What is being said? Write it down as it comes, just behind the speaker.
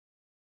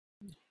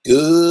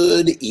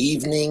Good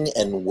evening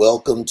and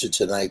welcome to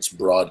tonight's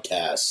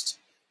broadcast.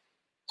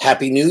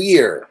 Happy New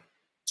Year,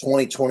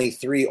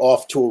 2023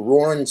 off to a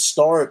roaring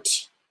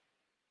start.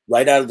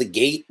 Right out of the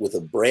gate with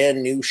a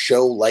brand new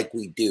show like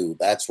we do.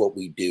 That's what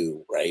we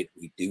do, right?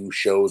 We do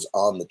shows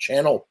on the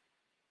channel.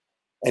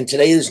 And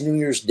today is New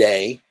Year's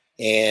Day.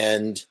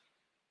 And,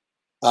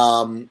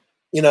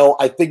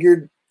 I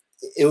figured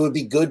it would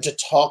be good to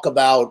talk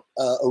about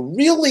a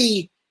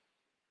really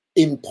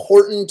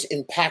important,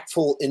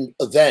 impactful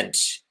event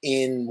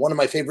in one of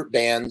my favorite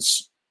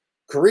bands'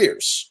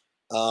 careers.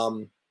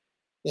 A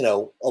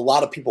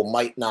lot of people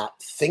might not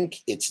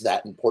think it's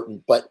that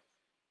important, but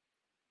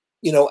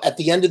at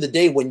the end of the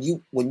day, when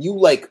you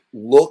like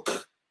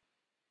look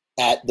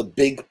at the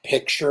big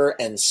picture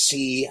and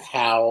see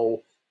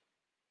how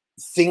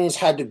things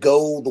had to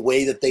go the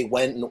way that they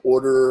went in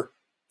order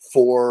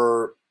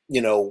for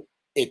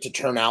it to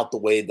turn out the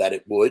way that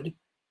it would,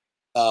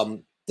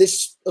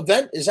 this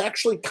event is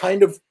actually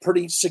kind of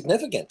pretty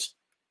significant.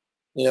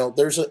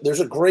 There's a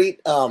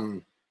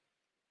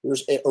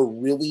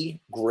really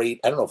great,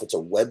 I don't know if it's a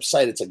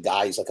website, it's a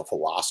guy, he's like a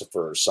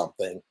philosopher or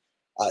something.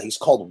 He's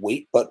called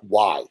Wait But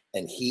Why,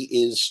 and he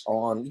is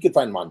on, you can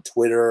find him on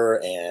Twitter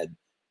and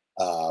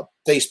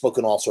Facebook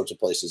and all sorts of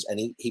places. And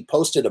he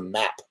posted a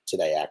map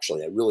today,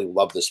 actually. I really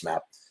love this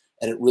map,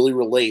 and it really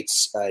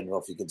relates. I don't know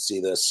if you can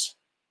see this.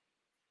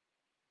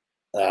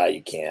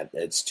 You can't.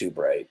 It's too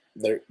bright.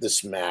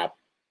 This map,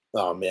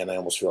 oh man, I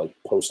almost feel like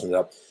posting it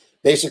up.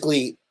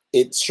 Basically,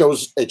 it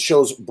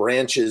shows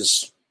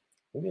branches.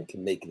 Maybe I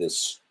can make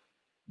this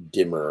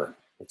dimmer.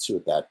 Let's see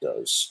what that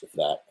does, if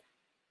that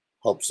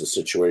helps the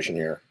situation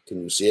here.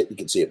 Can you see it? You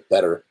can see it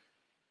better.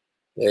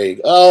 There you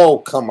go. Oh,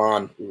 come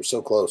on. We were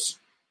so close.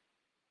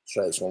 Let's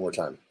try this one more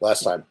time.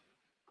 Last time.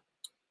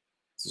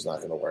 This is not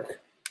going to work.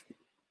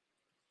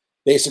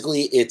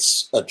 Basically,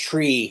 it's a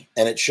tree,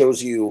 and it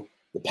shows you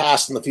the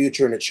past and the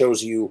future, and it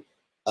shows you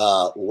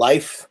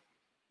life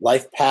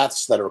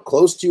paths that are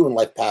closed to you and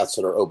life paths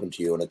that are open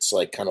to you. And it's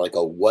like kind of like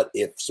a what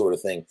if sort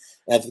of thing.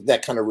 And I think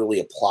that kind of really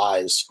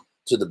applies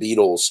to the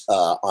Beatles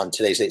on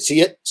today's day.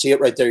 See it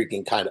right there. You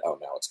can kind of, oh,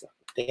 now it's gone.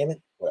 Damn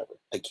it. Whatever.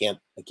 I can't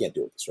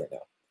do this right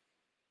now.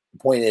 The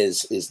point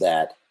is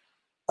that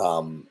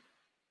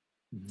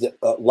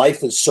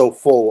life is so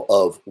full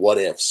of what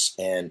ifs,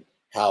 and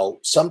how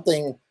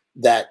something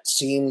that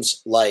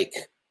seems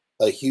like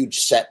a huge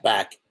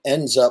setback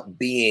ends up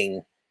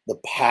being the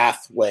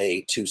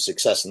pathway to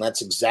success. And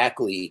that's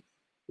exactly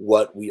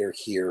what we are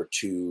here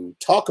to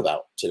talk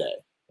about today.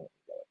 I'm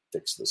gonna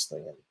fix this thing,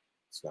 and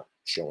it's not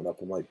showing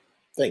up on my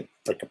thing.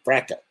 Fricka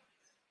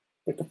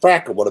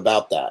fracka. What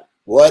about that?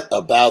 What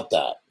about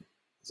that?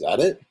 Is that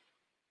it?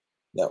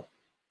 No.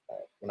 All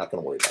right. We're not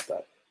going to worry about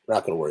that. We're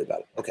not going to worry about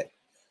it. Okay.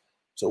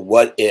 So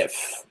what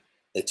if?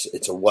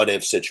 It's a what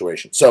if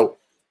situation. So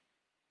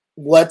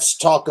let's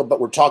talk about,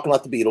 we're talking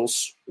about the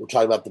Beatles. We're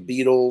talking about the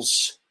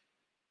Beatles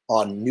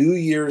on New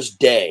Year's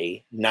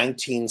Day,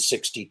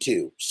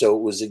 1962. So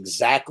it was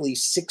exactly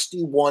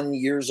 61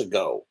 years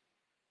ago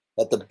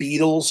that the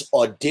Beatles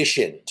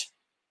auditioned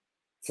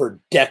for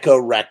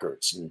Decca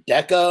Records. And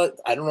Decca,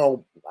 I don't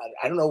know,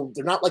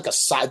 they're not like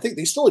I think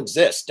they still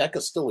exist. Decca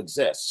still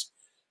exists.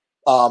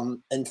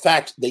 In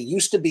fact, they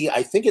used to be,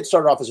 I think it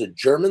started off as a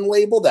German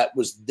label that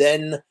was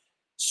then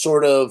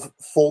sort of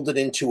folded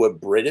into a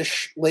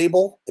British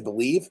label, I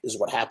believe is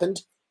what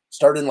happened.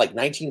 Started in like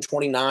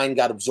 1929,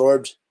 got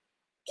absorbed,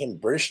 became a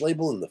British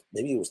label in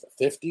maybe it was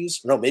the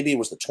 50s. No, maybe it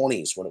was the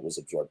 20s when it was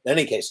absorbed. In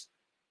any case,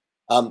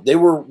 they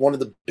were one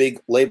of the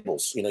big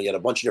labels. You had a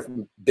bunch of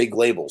different big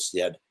labels.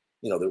 You had,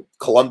 the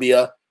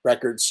Columbia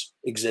Records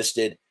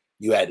existed.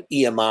 You had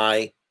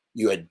EMI.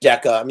 You had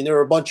Decca. I mean, there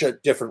were a bunch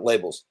of different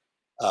labels.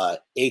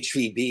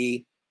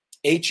 HVB,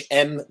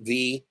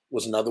 HMV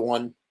was another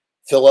one.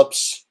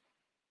 Philips,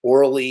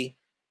 Orally,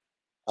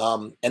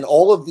 and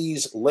all of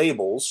these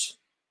labels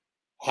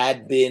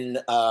had been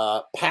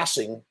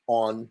passing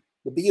on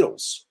the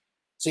Beatles.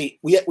 See,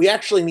 we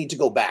actually need to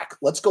go back.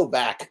 Let's go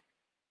back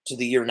to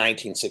the year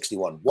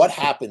 1961. What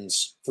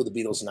happens for the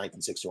Beatles in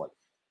 1961?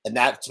 And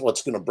that's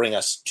what's going to bring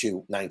us to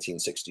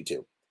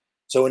 1962.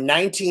 So in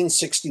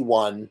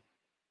 1961,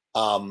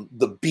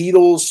 the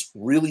Beatles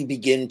really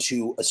begin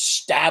to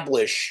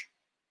establish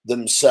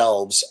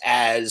themselves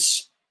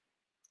as,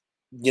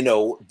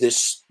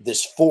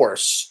 this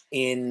force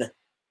in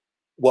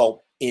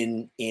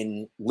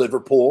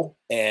Liverpool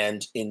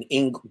and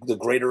in the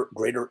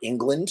greater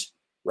England,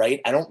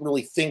 right? I don't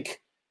really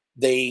think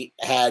they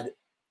had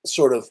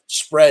sort of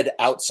spread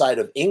outside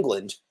of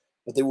England,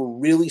 but they were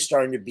really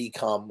starting to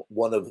become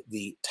one of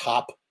the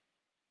top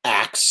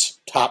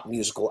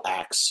musical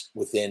acts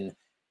within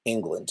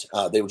England.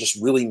 They were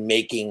just really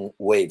making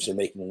waves and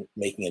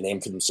making a name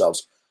for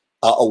themselves.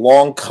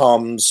 Along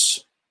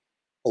comes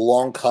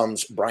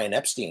Brian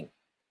Epstein,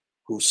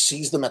 who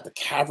sees them at the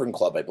Cavern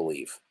Club, I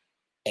believe.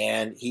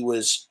 And he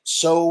was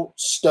so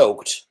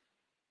stoked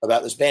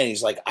about this band.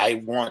 He's like,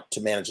 I want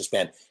to manage this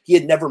band. He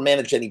had never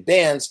managed any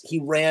bands. He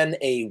ran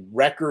a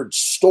record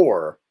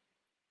store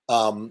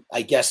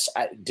I guess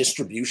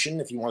distribution,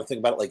 if you want to think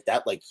about it like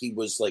that. Like he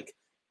was like,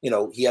 he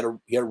had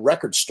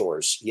record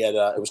stores. He had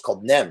it was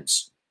called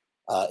NEMS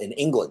in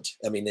England.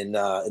 I mean, in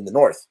the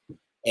north,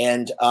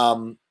 and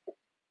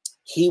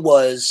he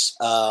was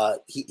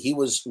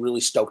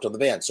really stoked on the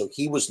band. So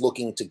he was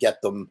looking to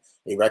get them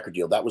a record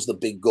deal. That was the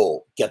big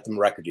goal: get them a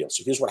record deal.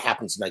 So here's what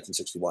happens in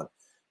 1961: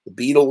 the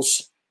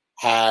Beatles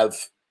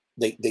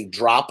they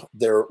drop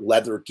their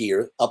leather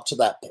gear. Up to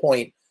that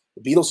point,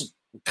 the Beatles,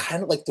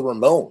 kind of like the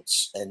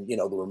Ramones, and the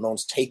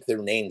Ramones take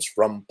their names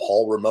from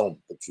Paul Ramone,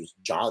 which was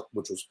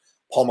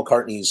Paul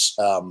McCartney's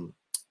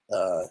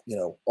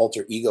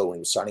alter ego when he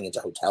was signing into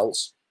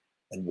hotels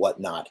and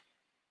whatnot.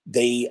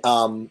 They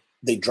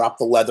drop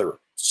the leather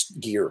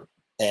gear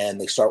and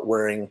they start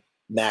wearing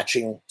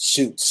matching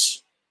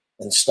suits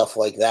and stuff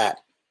like that.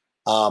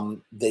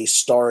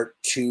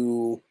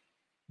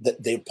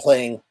 They're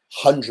playing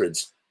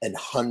hundreds and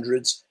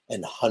hundreds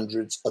and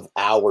hundreds of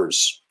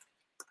hours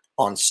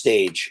on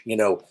stage.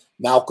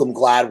 Malcolm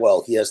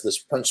Gladwell, he has this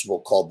principle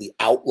called the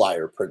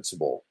outlier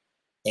principle.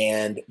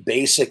 And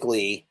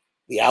basically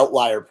the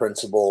outlier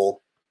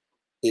principle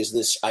is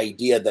this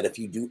idea that if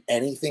you do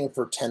anything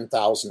for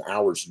 10,000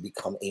 hours, you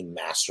become a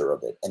master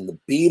of it. And the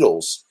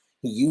Beatles,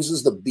 he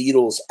uses the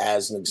Beatles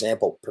as an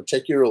example,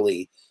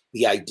 particularly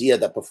the idea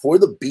that before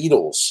the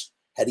Beatles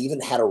had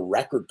even had a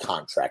record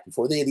contract,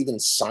 before they had even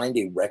signed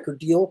a record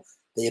deal,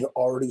 they had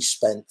already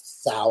spent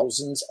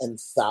thousands and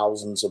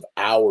thousands of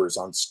hours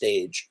on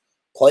stage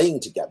playing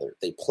together.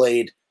 They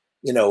played,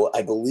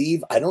 I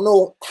believe, I don't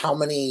know how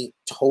many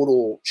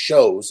total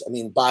shows. I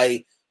mean,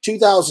 by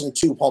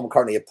 2002, Paul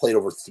McCartney had played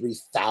over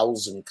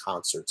 3,000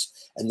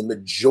 concerts, and the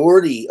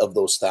majority of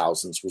those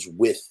thousands was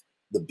with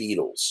the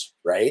Beatles,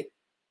 right?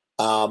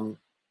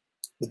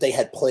 But they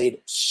had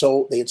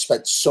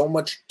spent so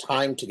much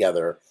time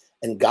together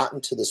and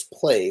gotten to this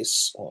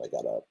place. Oh, I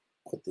gotta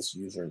put this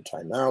user in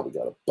timeout. We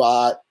got a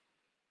bot.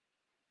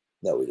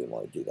 No, we didn't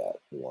want to do that.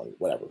 We wanted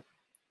whatever.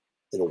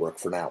 It'll work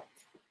for now.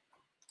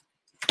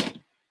 I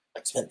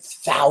spent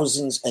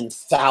thousands and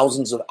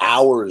thousands of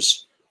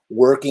hours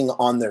working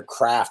on their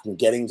craft and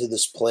getting to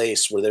this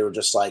place where they were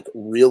just like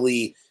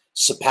really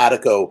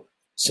simpatico.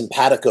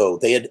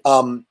 They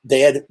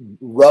had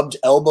rubbed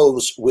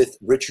elbows with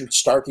Richard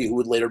Starkey, who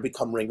would later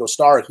become Ringo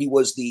Starr. He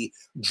was the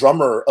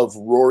drummer of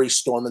Rory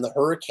Storm and the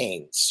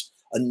Hurricanes,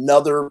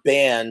 another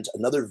band,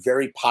 another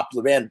very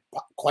popular band,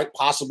 quite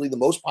possibly the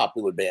most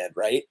popular band,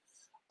 right?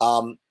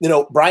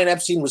 Brian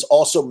Epstein was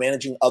also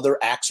managing other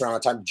acts around the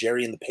time,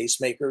 Jerry and the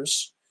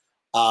Pacemakers.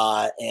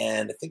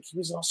 And I think he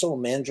was also a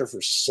manager for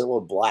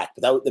Cilla Black,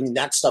 but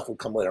that stuff will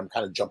come later. I'm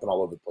kind of jumping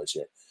all over the place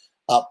here.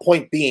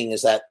 Point being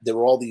is that there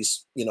were all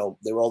these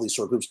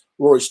sort of groups.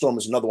 Rory Storm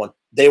was another one.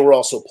 They were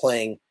also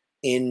playing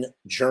in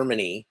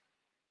Germany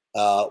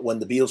when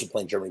the Beatles were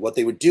playing Germany. What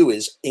they would do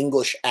is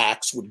English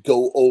acts would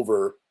go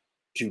over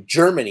to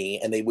Germany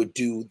and they would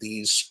do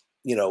these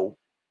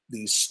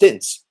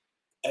stints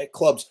at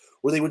clubs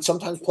where they would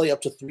sometimes play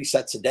up to 3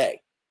 sets a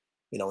day.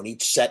 And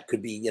each set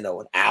could be, an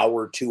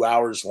hour, 2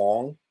 hours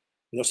long.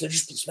 So they're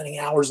just spending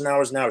hours and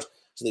hours and hours.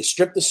 So they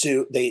strip the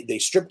suit, they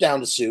strip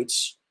down the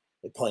suits.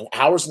 They're playing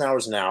hours and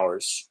hours and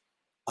hours.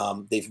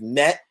 They've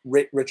met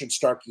Richard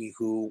Starkey,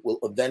 who will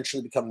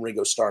eventually become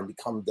Ringo Starr and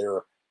become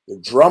their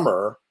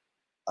drummer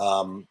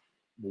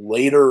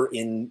later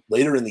in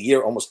the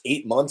year, almost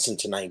 8 months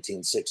into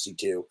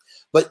 1962.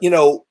 But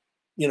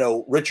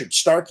Richard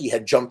Starkey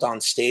had jumped on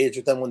stage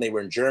with them when they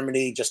were in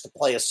Germany just to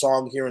play a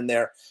song here and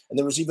there. And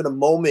there was even a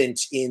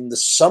moment in the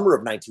summer of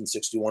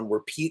 1961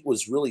 where Pete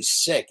was really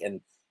sick and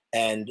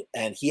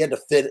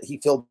he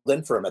filled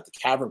in for him at the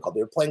Cavern Club.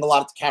 They were playing a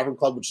lot at the Cavern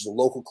Club, which is a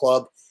local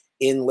club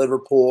in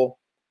Liverpool.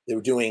 They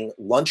were doing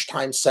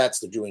lunchtime sets.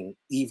 They're doing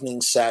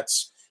evening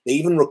sets. They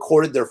even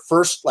recorded their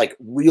first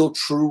real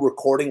true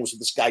recording was with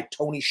this guy,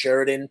 Tony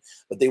Sheridan,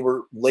 but they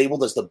were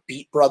labeled as the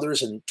Beat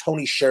Brothers, and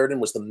Tony Sheridan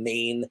was the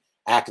main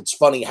act. It's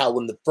funny how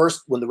when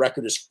the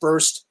record is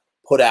first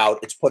put out,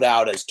 it's put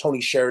out as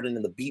Tony Sheridan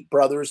and the Beat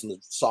Brothers, and the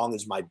song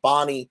is My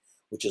Bonnie,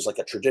 which is like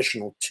a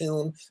traditional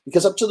tune,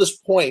 because up to this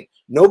point,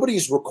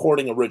 nobody's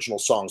recording original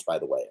songs, by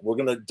the way. We're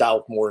going to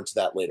delve more into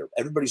that later.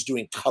 Everybody's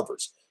doing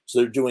covers. So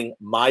they're doing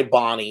My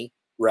Bonnie,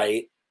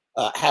 right?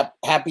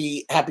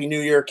 Happy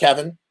New Year,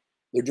 Kevin.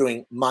 They're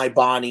doing My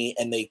Bonnie,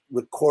 and they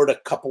record a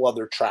couple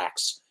other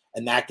tracks,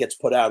 and that gets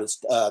put out.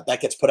 That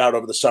gets put out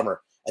over the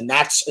summer. And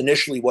that's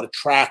initially what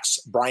attracts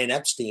Brian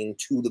Epstein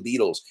to the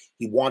Beatles.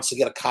 He wants to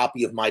get a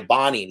copy of My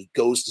Bonnie, and he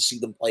goes to see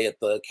them play at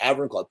the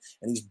Cavern Club,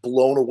 and he's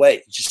blown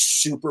away. He's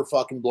just super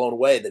fucking blown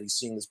away that he's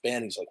seeing this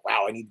band. He's like,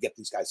 wow, I need to get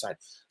these guys signed.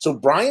 So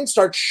Brian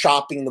starts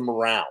shopping them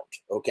around,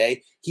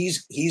 okay?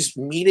 He's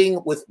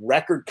meeting with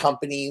record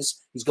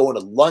companies. He's going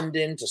to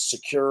London to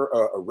secure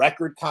a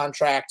record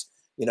contract.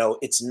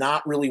 It's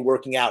not really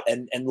working out,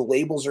 and the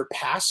labels are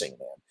passing,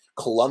 man.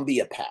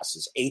 Columbia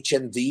passes,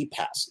 HMV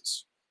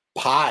passes.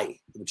 Pi,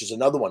 which is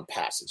another one,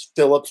 passes.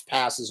 Phillips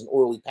passes, and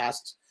Orly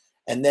passes.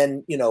 And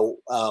then,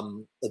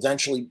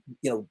 eventually,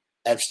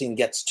 Epstein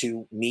gets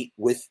to meet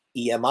with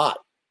EMI,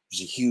 which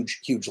is a huge,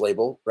 huge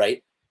label,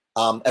 right?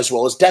 As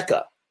well as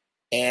Decca.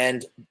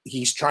 and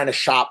he's trying to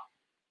shop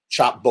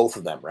both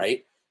of them.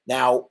 Right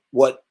now,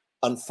 what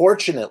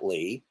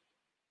unfortunately,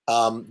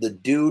 the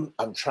dude,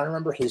 I'm trying to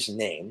remember his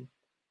name,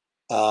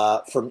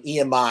 from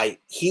EMI,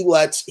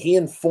 he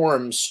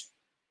informs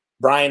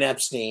Brian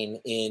Epstein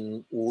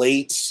in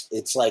late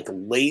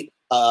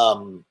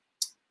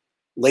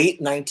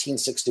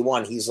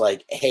 1961. He's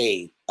like,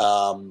 hey,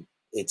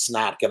 it's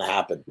not going to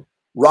happen.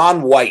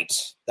 Ron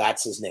White,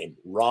 that's his name,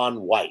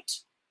 Ron White.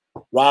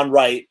 Ron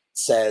White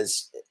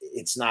says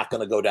it's not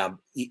going to go down.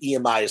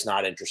 EMI is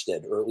not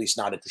interested, or at least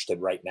not interested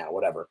right now,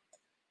 whatever.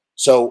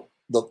 So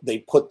they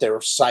put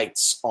their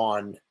sights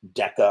on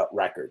Decca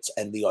Records,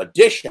 and the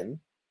audition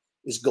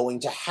is going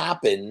to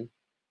happen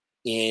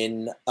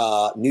on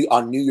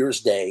New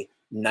Year's Day,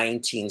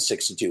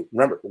 1962.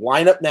 Remember, the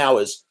lineup now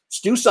is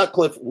Stu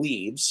Sutcliffe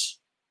leaves,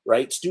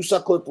 right? Stu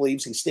Sutcliffe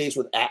leaves. He stays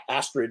with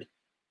Astrid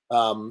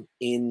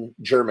in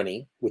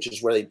Germany, which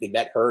is where they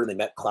met her, and they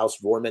met Klaus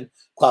Vormann.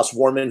 Klaus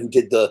Vormann, who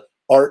did the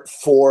art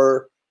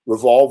for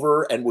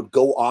Revolver and would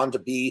go on to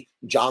be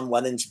John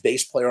Lennon's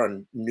bass player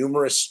on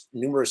numerous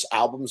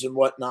albums and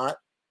whatnot.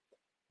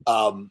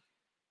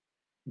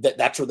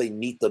 That's where they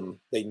meet them.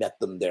 They met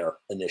them there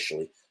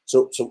initially.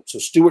 So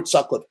Stuart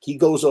Sutcliffe, he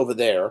goes over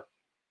there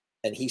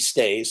and he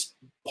stays.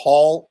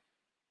 Paul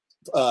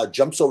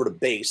jumps over to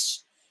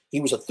bass.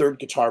 He was a third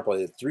guitar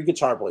player, 3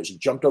 guitar players. He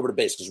jumped over to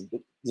bass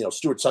because,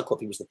 Stuart Sutcliffe,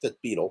 he was the 5th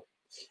Beatle,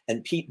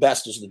 and Pete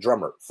Best is the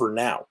drummer for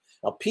now.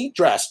 Now, Pete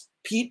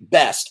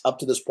Best, up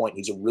to this point,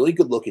 he's a really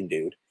good-looking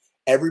dude.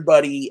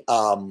 Everybody,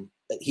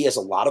 he has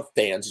a lot of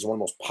fans. He's one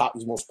of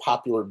the most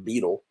popular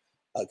Beatle.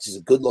 He's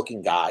a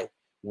good-looking guy.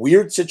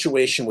 Weird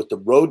situation with the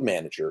road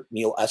manager,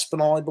 Neil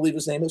Espinal, I believe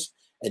his name is.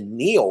 And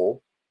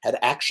Neil had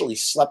actually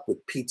slept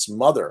with Pete's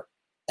mother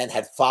and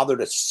had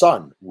fathered a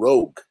son,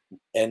 Rogue.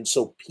 And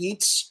so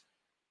Pete's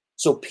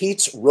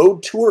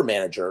road tour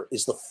manager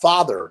is the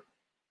father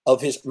of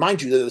his,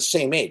 mind you, they're the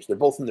same age. They're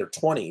both in their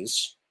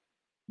 20s.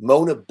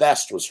 Mona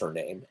Best was her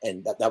name,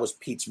 and that was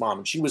Pete's mom.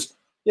 And she was,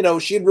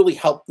 she had really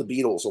helped the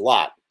Beatles a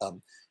lot.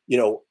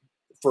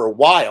 For a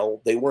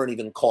while, they weren't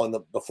even calling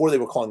them, before they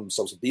were calling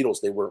themselves the Beatles,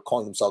 they were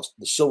calling themselves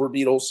the Silver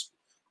Beatles.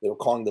 They were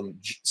calling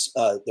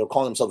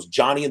themselves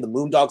Johnny and the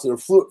Moondogs. They were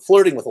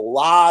flirting with a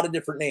lot of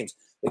different names.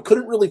 They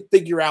couldn't really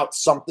figure out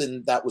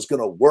something that was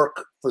going to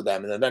work for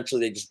them, and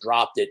eventually they just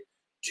dropped it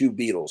to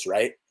Beatles,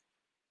 right?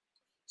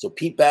 So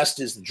Pete Best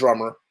is the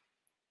drummer,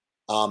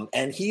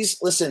 and he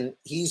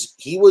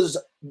was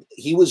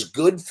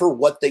good for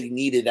what they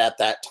needed at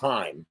that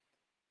time,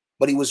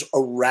 but he was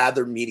a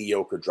rather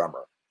mediocre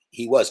drummer.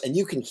 He was, and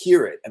you can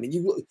hear it. I mean,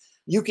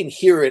 you can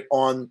hear it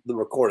on the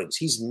recordings.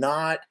 He's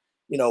not,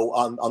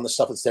 on the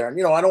stuff that's there. And,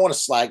 I don't want to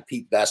slag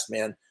Pete Best,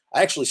 man.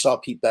 I actually saw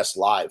Pete Best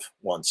live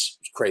once.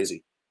 It was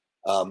crazy.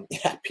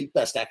 Yeah, Pete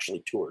Best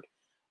actually toured.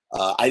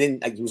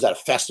 He was at a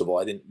festival.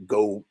 I didn't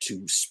go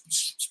to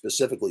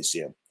specifically see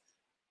him.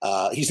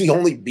 He's the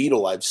only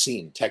Beatle I've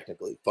seen,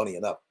 technically, funny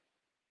enough.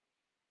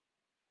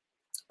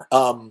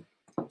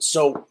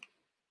 So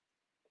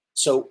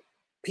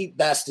Pete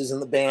Best is in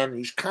the band.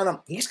 He's kind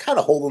of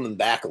holding them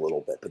back a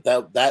little bit, but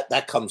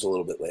that comes a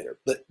little bit later.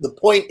 But the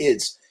point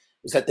is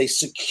that they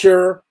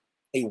secure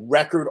a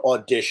record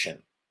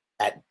audition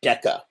at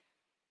Decca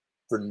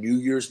for New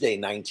Year's Day,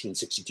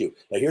 1962.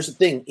 Now, here's the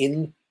thing: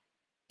 in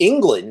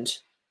England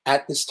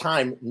at this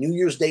time, New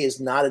Year's Day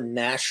is not a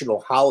national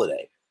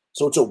holiday,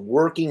 so it's a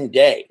working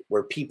day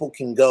where people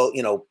can go.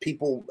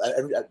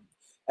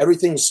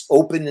 Everything's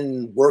open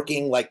and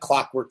working like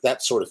clockwork,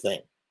 that sort of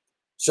thing.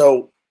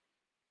 So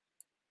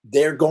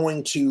they're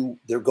going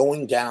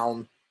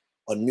down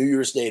on New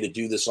Year's Day to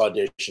do this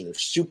audition. They're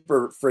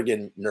super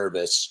friggin'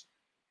 nervous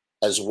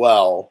as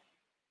well.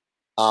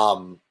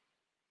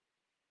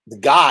 The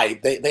guy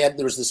there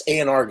was this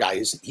A&R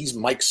guy. He's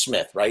Mike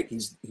Smith, right?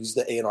 He's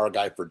the A&R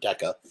guy for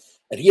Decca,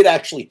 and he had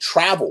actually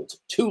traveled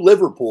to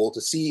Liverpool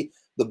to see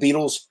the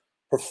Beatles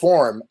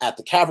perform at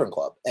the Cavern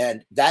Club,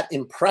 and that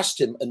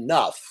impressed him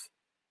enough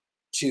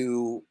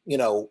to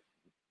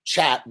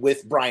chat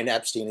with Brian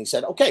Epstein. He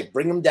said, "Okay,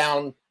 bring him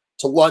down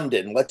to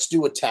London. Let's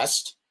do a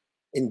test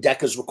in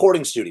Decca's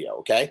recording studio.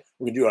 Okay,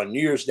 we're gonna do it on New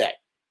Year's Day."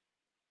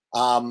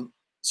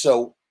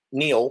 So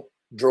Neil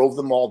drove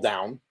them all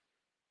down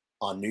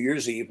on New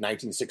Year's Eve,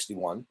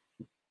 1961.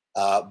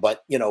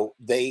 But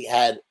they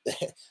had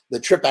the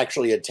trip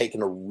actually had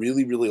taken a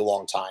really, really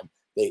long time.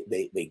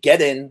 They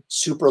get in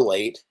super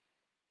late,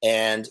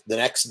 and the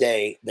next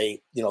day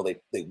they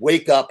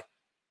wake up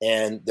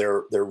and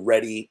they're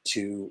ready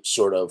to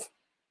sort of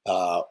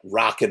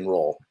rock and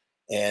roll.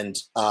 And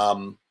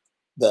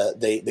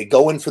they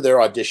go in for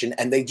their audition,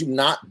 and they do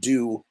not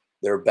do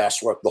their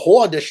best work. The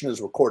whole audition is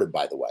recorded,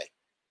 by the way.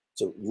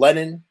 So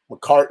Lennon,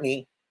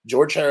 McCartney,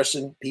 George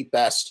Harrison, Pete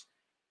Best,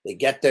 they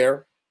get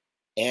there.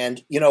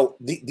 And,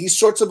 these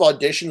sorts of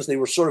auditions, they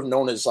were sort of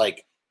known as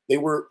they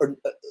were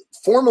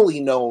formally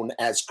known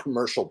as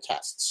commercial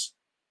tests.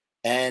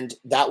 And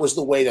that was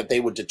the way that they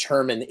would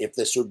determine if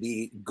this would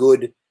be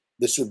good.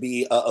 This would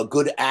be a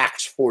good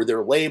act for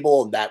their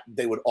label, and that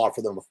they would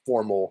offer them a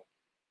formal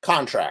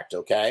contract.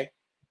 Okay.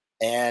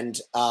 And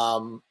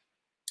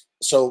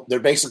so they're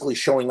basically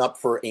showing up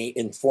for an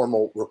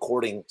informal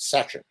recording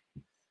session.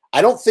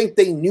 I don't think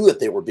they knew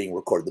that they were being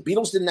recorded. The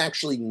Beatles didn't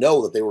actually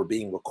know that they were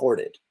being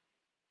recorded,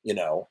 you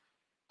know.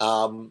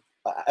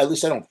 At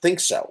least I don't think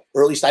so,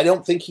 or at least I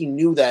don't think he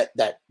knew that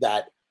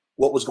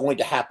what was going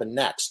to happen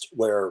next.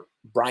 Where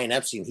Brian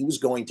Epstein, he was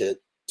going to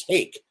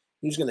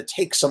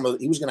have some of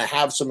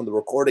the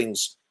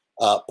recordings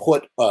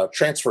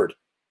transferred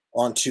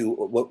onto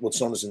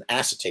what's known as an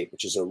acetate,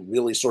 which is a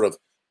really sort of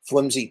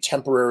flimsy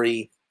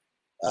temporary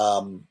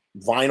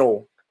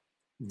vinyl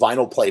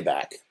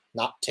playback,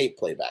 not tape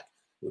playback.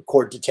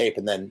 Record to tape,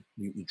 and then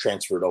you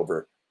transfer it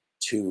over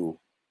to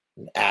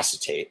an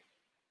acetate.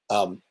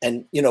 And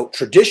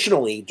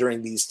traditionally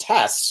during these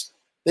tests,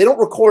 they don't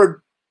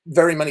record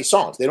very many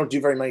songs. They don't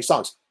do very many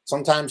songs.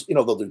 Sometimes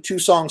they'll do 2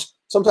 songs.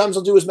 Sometimes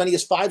they'll do as many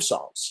as 5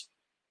 songs,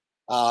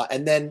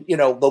 and then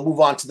they'll move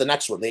on to the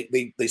next one.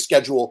 They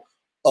schedule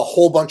a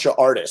whole bunch of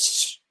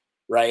artists,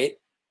 right?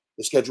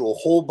 They schedule a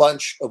whole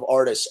bunch of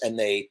artists, and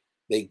they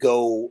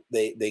go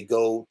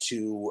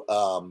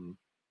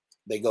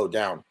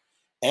down.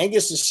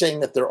 Angus is saying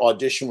that their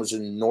audition was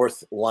in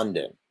North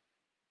London.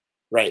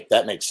 Right,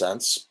 that makes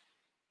sense.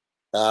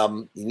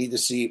 You need to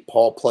see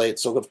Paul play.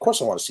 So of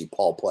course I want to see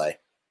Paul play.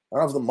 I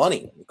don't have the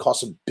money. It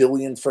costs $1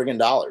 billion friggin'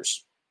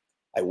 dollars.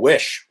 I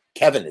wish.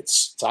 Kevin,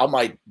 it's on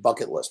my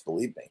bucket list,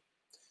 believe me.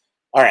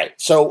 All right.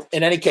 So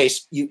in any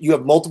case, you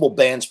have multiple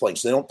bands playing,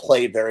 so they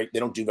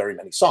don't do very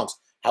many songs.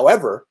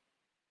 However,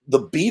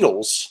 the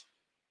Beatles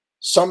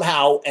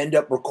somehow end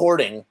up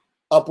recording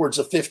upwards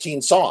of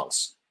 15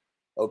 songs.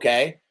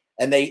 Okay.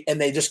 And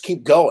they just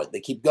keep going.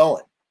 They keep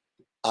going.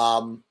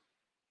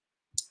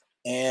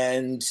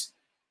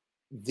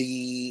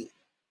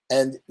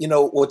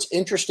 What's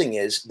interesting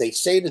is they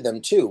say to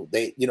them too,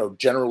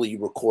 generally you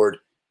record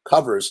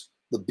covers.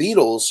 The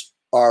Beatles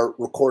are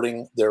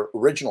recording their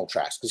original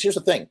tracks. Because here's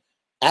the thing.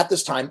 At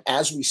this time,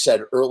 as we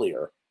said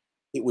earlier,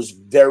 it was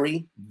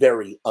very,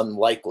 very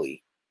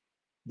unlikely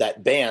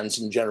that bands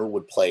in general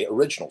would play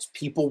originals.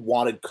 People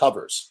wanted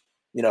covers.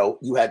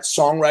 You had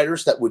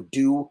songwriters that would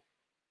do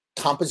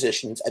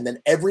compositions, and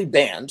then every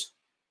band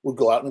would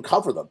go out and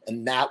cover them.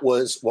 And that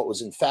was what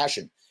was in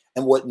fashion.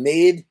 And what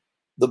made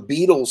the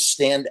Beatles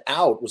stand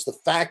out was the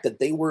fact that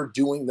they were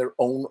doing their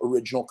own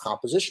original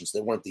compositions.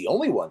 They weren't the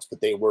only ones,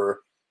 but they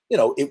were,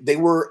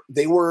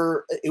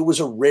 it was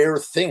a rare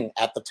thing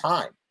at the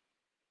time.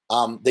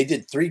 They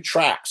did 3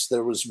 tracks.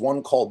 There was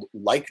one called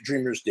Like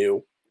Dreamers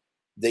Do.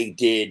 They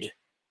did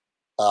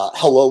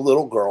Hello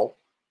Little Girl,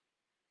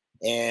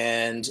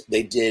 and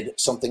they did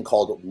something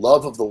called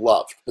Love of the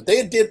Loved. But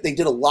they did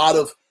a lot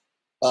of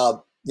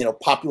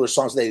popular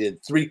songs. They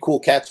did 3 Cool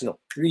Cats,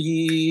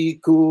 3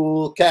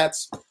 Cool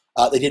Cats.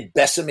 They did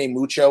Besame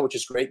Mucho, which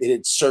is great. They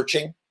did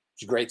Searching,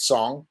 which is a great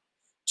song.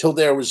 Till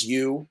There Was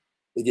You.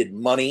 They did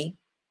Money.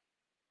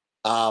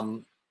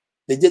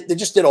 They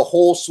just did a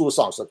whole slew of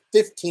songs, like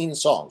 15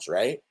 songs,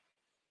 right?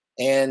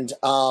 And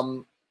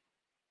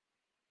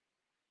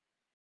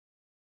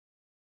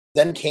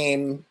then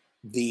came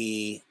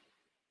the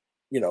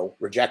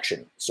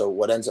rejection. So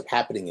what ends up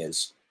happening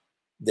is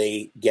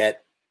they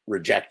get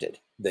rejected.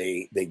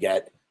 They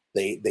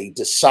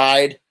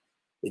decide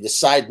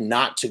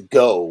not to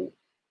go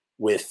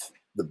with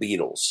the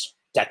Beatles.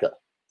 Decca.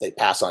 They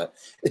pass on it.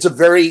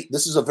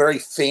 This is a very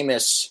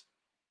famous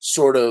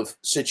sort of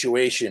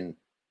situation,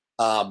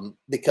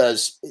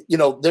 because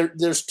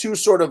there's two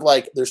sort of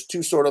like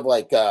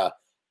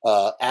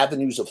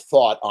avenues of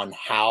thought on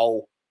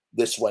how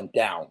this went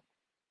down.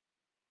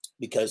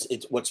 Because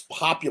it's what's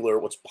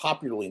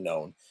popularly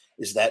known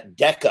is that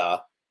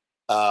Decca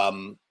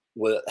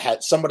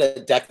had somebody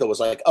at Decca was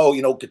like,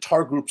 oh,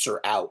 guitar groups are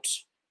out.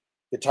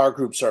 Guitar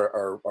groups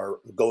are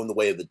going the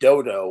way of the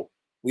dodo.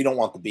 We don't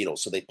want the Beatles,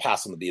 so they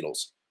pass on the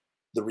Beatles.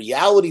 The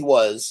reality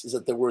is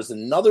that there was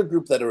another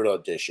group that had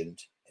auditioned.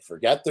 I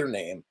forget their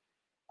name.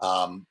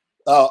 The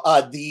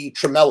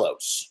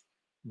Tremellos.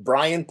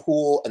 Brian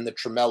Poole and the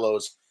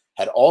Tremellos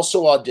had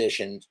also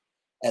auditioned.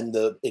 And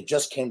it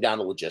just came down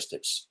to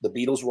logistics. The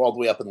Beatles were all the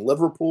way up in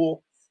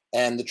Liverpool,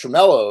 and the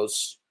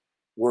Tremellos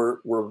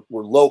were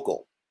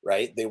local,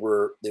 right? They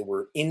were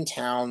in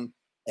town,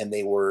 and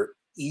they were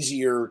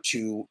easier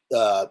to.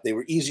 It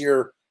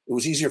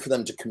was easier for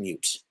them to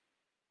commute,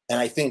 and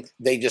I think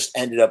they just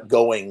ended up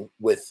going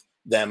with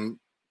them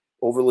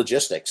over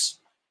logistics.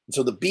 And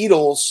so the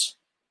Beatles,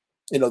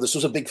 this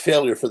was a big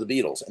failure for the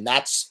Beatles, and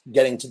that's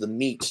getting to the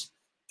meat.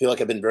 I feel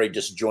like I've been very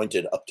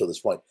disjointed up to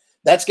this point.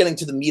 That's getting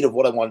to the meat of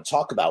what I want to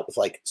talk about with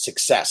like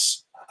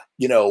success,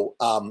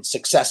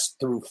 success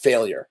through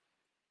failure.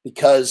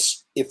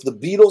 Because if the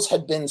Beatles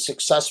had been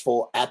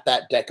successful at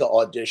that Decca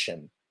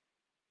audition,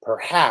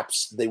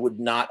 perhaps they would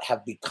not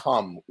have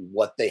become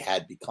what they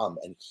had become.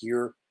 And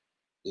here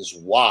is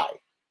why.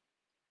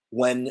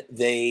 When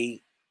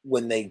they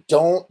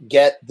don't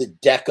get the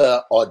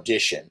Decca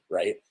audition,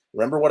 right?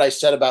 Remember what I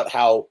said about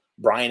how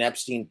Brian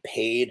Epstein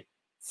paid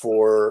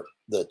for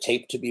the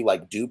tape to be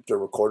like duped or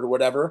recorded or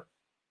whatever?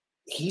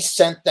 He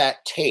sent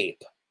that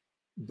tape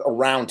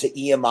around to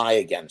EMI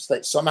again. So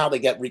that somehow they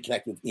get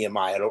reconnected with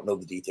EMI. I don't know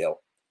the detail.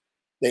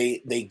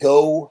 He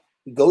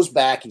goes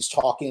back. He's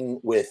talking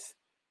with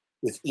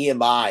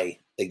EMI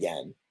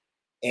again,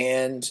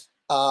 and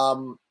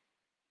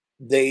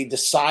they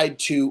decide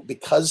to,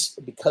 because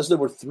there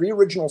were 3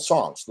 original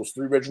songs, those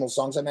 3 original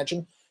songs I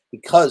mentioned,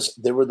 because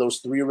there were those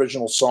 3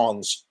 original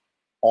songs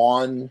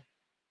on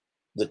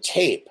the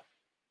tape.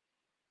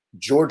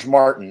 George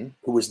Martin,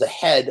 who was the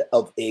head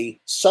of a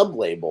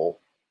sub-label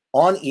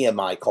on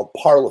EMI called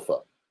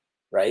Parlophone,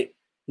 right?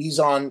 He's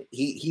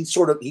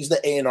the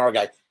A&R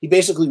guy. He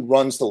basically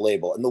runs the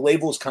label, and the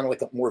label is kind of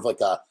like more of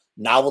like a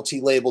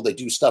novelty label. They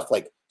do stuff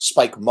like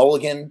Spike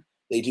Mulligan.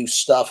 They do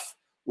stuff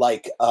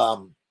like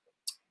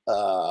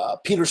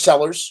Peter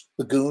Sellers,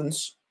 the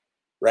Goons,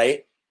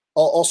 right?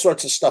 All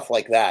sorts of stuff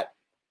like that.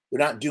 They're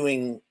not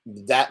doing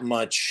that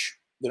much.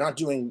 They're not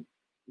doing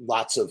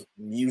lots of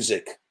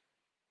music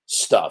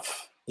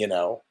stuff, you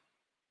know.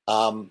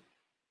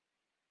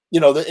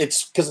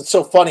 It's because it's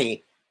so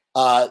funny.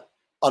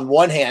 On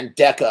one hand,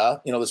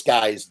 Decca, this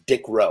guy's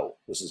Dick Rowe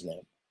was his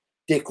name.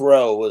 Dick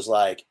Rowe was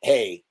like,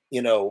 hey,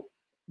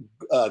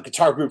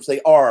 guitar groups,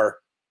 they are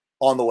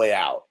on the way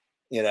out,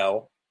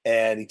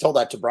 and he told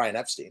that to Brian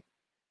Epstein.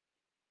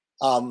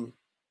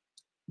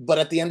 But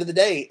at the end of the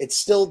day, it's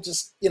still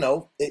just,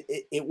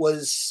 it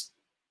was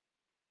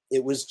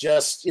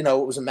just, it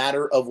was a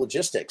matter of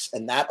logistics,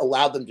 and that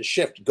allowed them to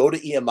shift, go to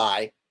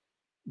EMI,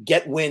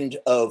 get wind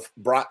of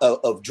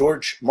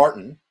George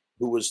Martin,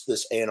 who was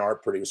this A&R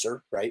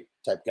producer, right,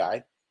 type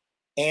guy.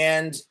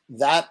 And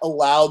that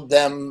allowed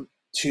them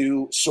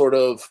to sort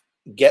of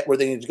get where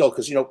they needed to go.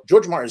 Because,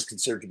 George Martin is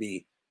considered to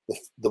be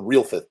the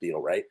real fifth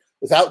Beatle, right?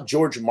 Without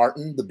George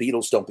Martin, the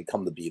Beatles don't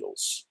become the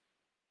Beatles.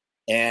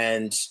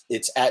 And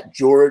it's at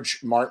George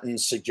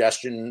Martin's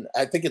suggestion,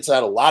 I think it's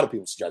at a lot of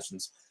people's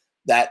suggestions,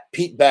 that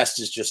Pete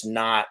Best is just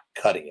not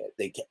cutting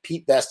it.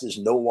 Pete Best is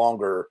no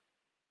longer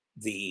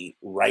the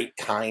right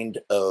kind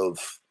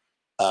of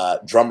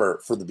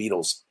drummer for the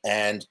Beatles.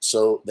 And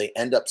so they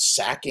end up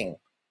sacking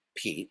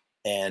Pete,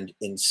 and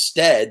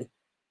instead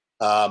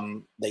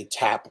they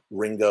tap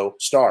Ringo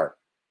Starr.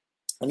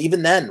 And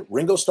even then,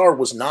 Ringo Starr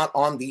was not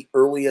on the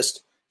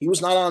earliest. He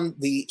was not on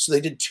so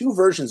they did 2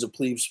 versions of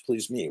Please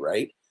Please Me,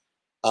 right?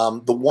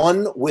 The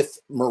one with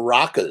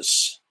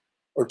maracas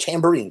or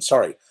tambourine,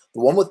 sorry. The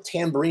one with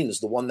tambourine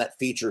is the one that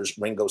features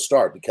Ringo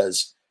Starr,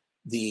 because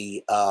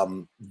they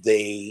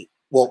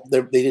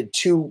did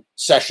 2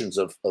 sessions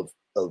of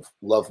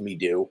Love Me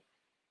Do,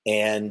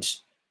 and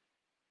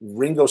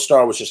Ringo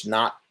Starr was just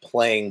not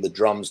playing the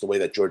drums the way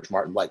that George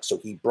Martin liked. So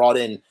he brought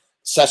in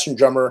session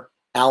drummer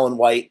Alan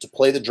White to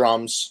play the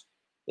drums.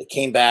 They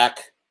came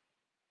back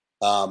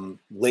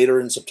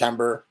later in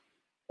September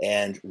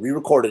and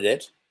re-recorded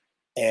it.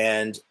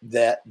 And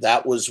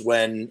that was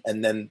when,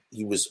 and then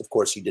he was, of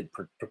course, he did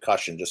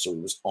percussion just so he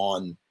was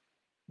on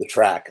the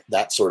track,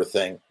 that sort of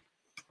thing.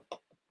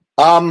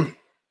 The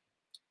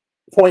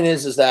point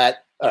is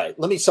that, all right,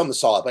 let me sum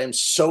this all up. I am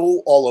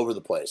so all over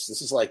the place.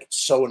 This is like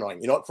so annoying.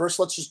 You know what? First,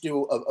 let's just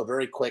do a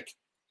very quick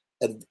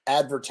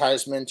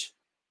advertisement.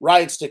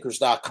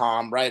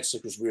 Riotstickers.com. Riot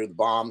Stickers, we are the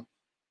bomb.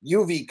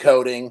 UV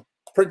coating,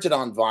 printed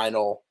on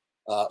vinyl,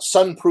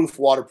 sunproof,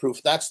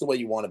 waterproof. That's the way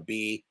you want to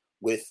be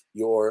with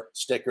your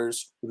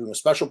stickers. We're doing a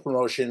special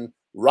promotion.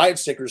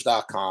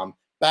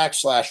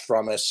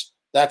 Riotstickers.com/Frumess.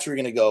 That's where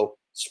you're going to go.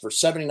 It's for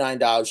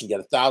 $79. You get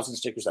 1,000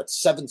 stickers.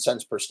 That's 7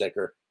 cents per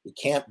sticker. You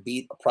can't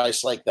beat a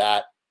price like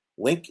that.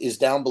 Link is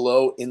down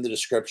below in the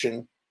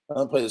description. I'm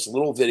going to play this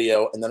little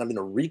video, and then I'm going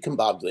to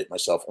recombobulate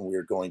myself, and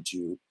we're going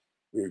to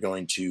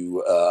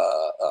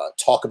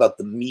talk about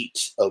the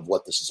meat of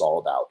what this is all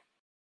about.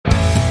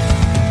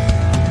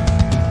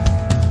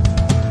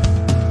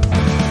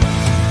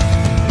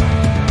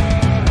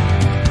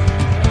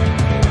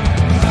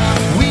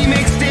 We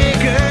make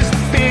stickers,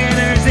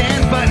 banners,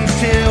 and buttons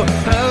too,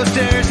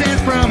 posters and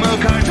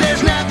promo cards.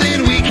 There's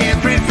nothing we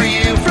can't print for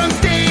you. From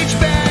stage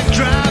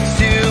backdrops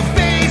to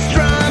bass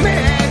drum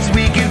heads,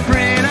 we can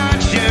print on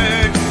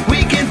shirts,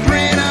 we can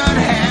print on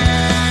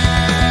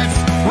hats,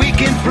 we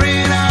can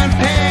print on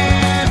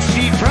pants.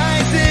 Cheap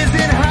prices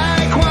and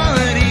high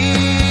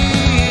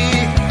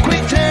quality,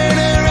 quick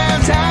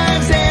turnaround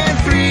times and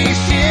free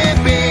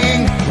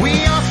shipping.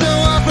 We also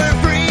offer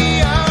free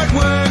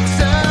artwork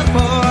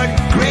support,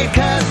 great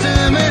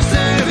customer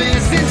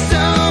service, and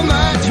so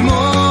much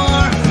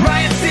more.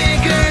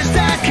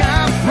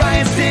 Riotstickers.com,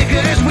 Riot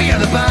Stickers, we are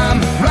the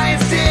bomb.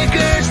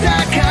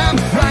 Riotstickers.com,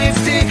 Riot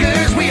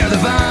Stickers, we are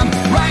the bomb.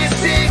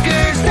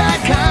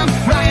 Riotstickers.com,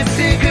 Riot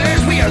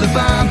Stickers, we are the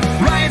bomb.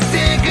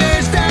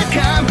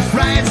 Riotstickers.com,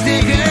 Riot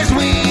Stickers,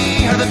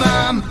 we are the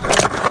bomb.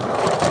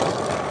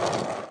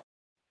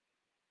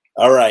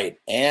 All right,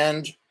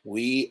 and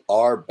we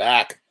are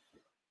back.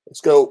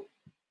 Let's go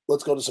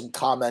to some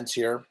comments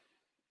here.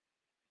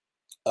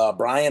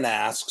 Brian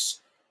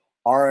asks,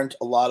 aren't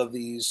a lot of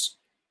these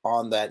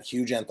on that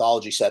huge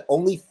anthology set?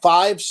 Only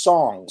 5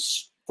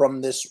 songs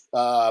from this.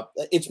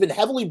 It's been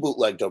heavily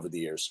bootlegged over the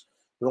years,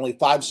 but only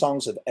 5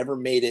 songs have ever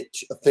made it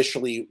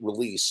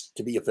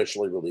to be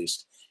officially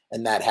released.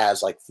 And that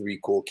has like 3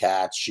 Cool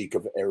Cats, Chic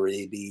of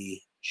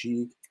Araby,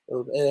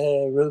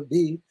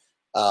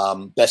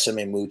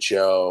 Besame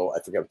Mucho.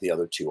 I forget what the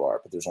other two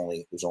are, but there's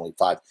only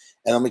 5.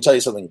 And let me tell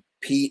you something.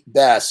 Pete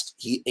Best,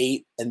 he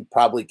ate and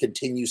probably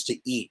continues to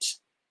eat.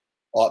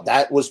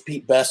 That was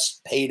Pete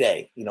Best's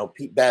payday. You know,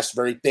 Pete Best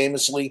very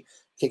famously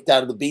kicked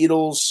out of the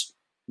Beatles,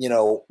 you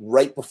know,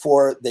 right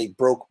before they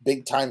broke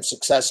big time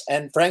success.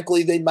 And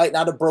frankly, they might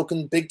not have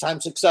broken big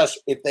time success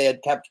if they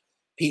had kept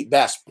Pete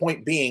Best.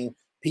 Point being,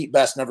 Pete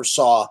Best never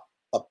saw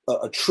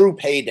a true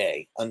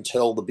payday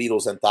until the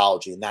Beatles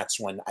anthology. And that's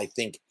when I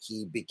think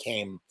he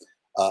became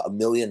a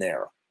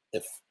millionaire,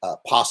 if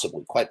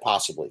possibly, quite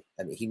possibly.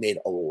 I mean, he made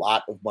a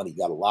lot of money,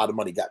 got a lot of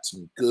money, got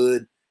some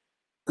good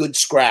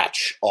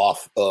scratch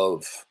off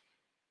of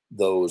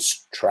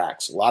those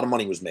tracks. A lot of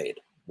money was made,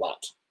 a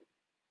lot.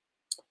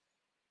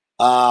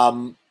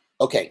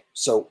 Okay,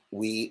 so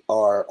we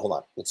are, hold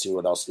on, let's see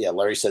what else. Yeah,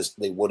 Larry says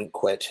they wouldn't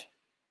quit.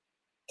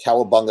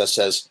 Cowabunga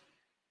says,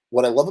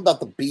 what I love about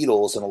the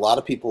Beatles, and a lot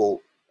of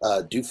people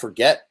do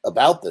forget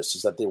about this,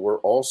 is that they were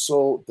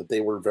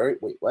very,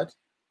 wait, what?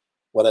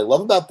 What I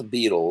love about the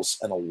Beatles,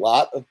 and a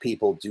lot of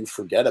people do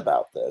forget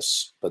about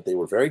this, but they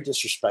were very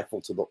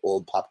disrespectful to the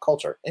old pop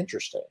culture.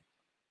 Interesting.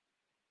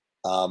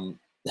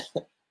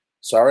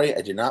 Sorry,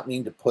 I did not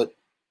mean to put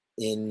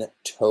in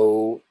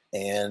toe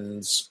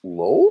Anne's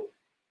load.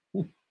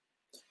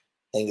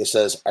 Angus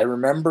says, I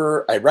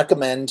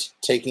recommend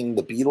taking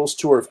the Beatles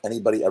tour if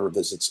anybody ever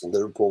visits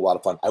Liverpool. A lot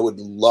of fun. I would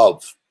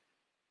love,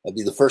 that'd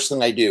be the first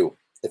thing I do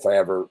if I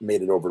ever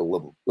made it over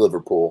to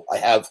Liverpool. I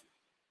have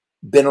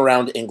been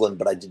around England,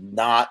 but I did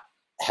not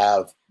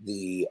have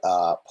the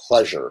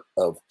pleasure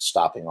of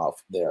stopping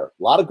off there. A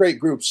lot of great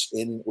groups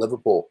in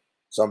Liverpool.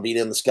 Zombie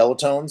and the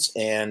Skeletons,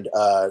 and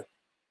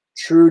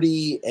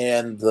Trudy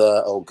and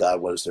the, oh God,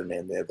 what is their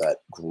name? They have that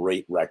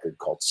great record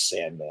called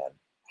Sandman.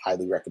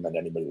 Highly recommend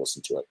anybody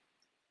listen to it.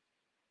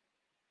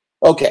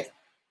 Okay,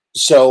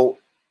 so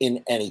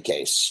in any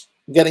case,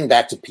 getting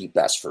back to Pete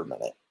Best for a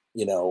minute,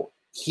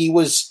 he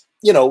was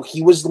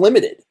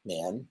limited,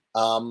 man.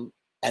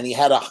 And he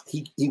had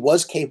he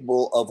was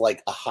capable of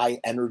like a high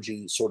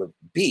energy sort of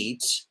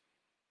beat,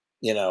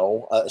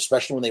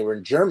 especially when they were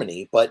in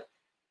Germany. But,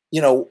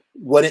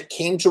 when it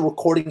came to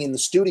recording in the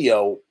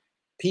studio,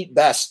 Pete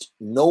Best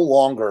no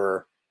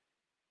longer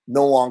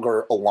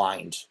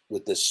aligned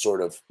with this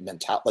sort of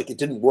mentality. Like, it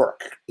didn't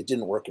work. It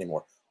didn't work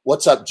anymore.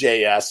 What's up,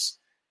 JS?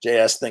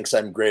 JS thinks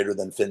I'm greater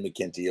than Finn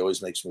McKinty. He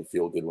always makes me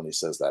feel good when he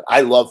says that. I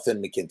love Finn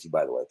McKinty,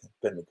 by the way.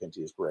 Finn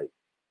McKinty is great.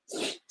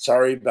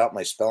 Sorry about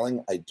my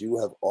spelling. I do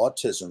have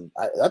autism.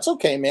 That's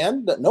okay,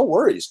 man. No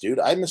worries, dude.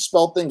 I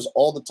misspell things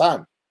all the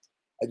time.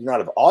 I do not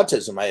have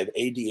autism. I have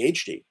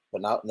ADHD,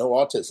 but no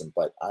autism.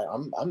 But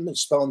I'm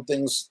misspelling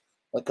things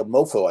like a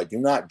mofo. I do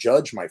not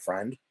judge, my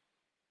friend.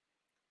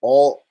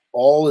 All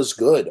is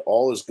good.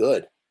 All is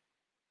good.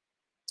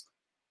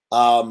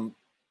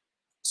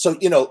 So,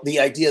 the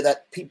idea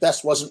that Pete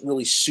Best wasn't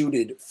really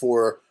suited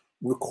for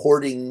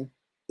recording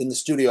in the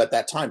studio at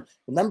that time.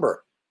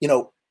 Remember,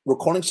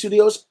 recording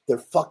studios, they're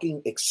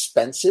fucking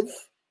expensive.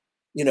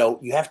 You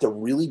have to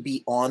really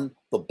be on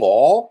the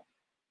ball,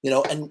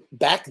 and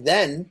back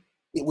then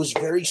it was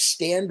very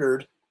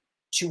standard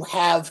to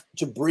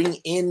bring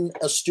in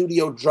a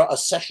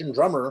session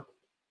drummer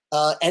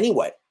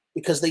anyway,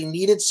 because they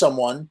needed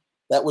someone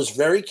that was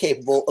very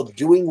capable of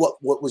doing what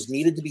was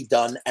needed to be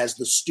done as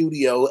the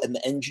studio and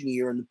the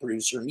engineer and the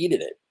producer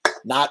needed it,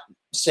 not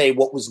say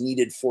what was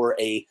needed for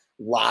a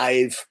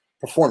live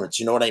performance.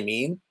 You know what I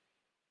mean?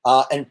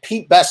 And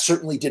Pete Best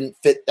certainly didn't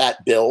fit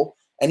that bill.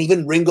 And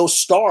even Ringo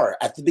Starr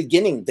at the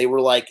beginning, they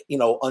were like,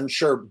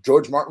 unsure.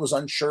 George Martin was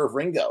unsure of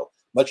Ringo,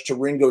 much to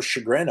Ringo's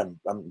chagrin,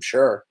 I'm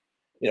sure.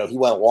 He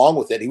went along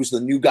with it. He was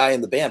the new guy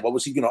in the band. What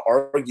was he going to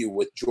argue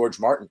with George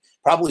Martin?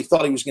 Probably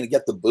thought he was going to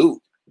get the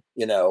boot.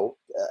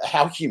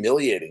 How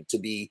humiliating to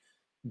be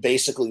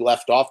basically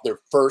left off their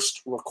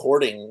first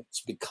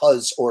recordings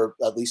because, or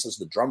at least as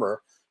the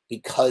drummer,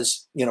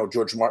 because,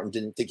 George Martin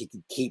didn't think he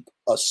could keep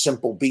a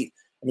simple beat.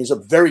 I mean, it's a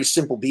very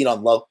simple beat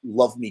on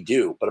Love Me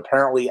Do, but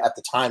apparently at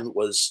the time he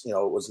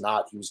was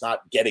not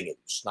getting it.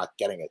 Just not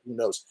getting it. Who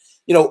knows?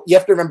 You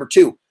have to remember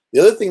too, the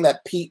other thing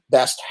that Pete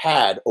Best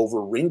had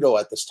over Ringo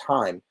at this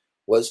time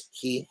was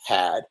he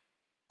had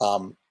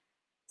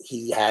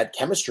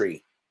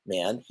chemistry,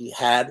 man. He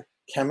had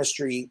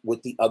chemistry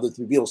with the other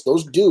three Beatles.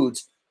 Those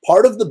dudes,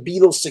 part of the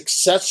Beatles'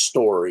 success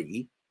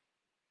story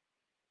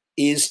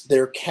is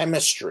their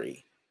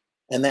chemistry.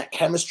 And that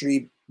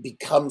chemistry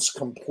becomes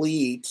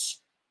complete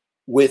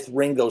with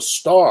Ringo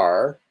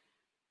Starr,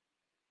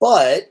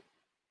 but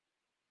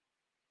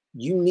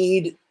you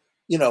need,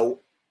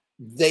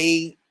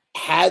 they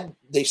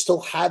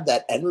still had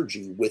that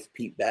energy with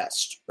Pete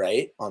Best,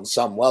 right? On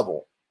some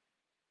level.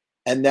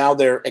 And now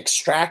they're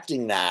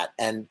extracting that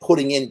and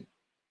putting in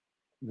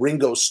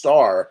Ringo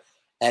Starr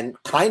and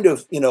kind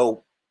of,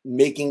 they're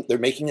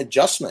making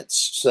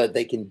adjustments so that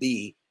they can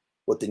be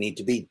what they need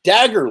to be.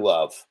 Dagger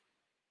Love,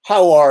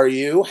 how are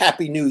you?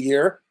 Happy New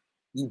Year.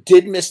 You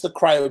did miss the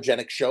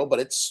cryogenic show, but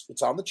it's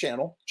on the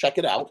channel. Check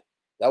it out.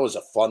 That was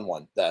a fun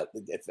one. That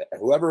if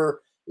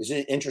whoever is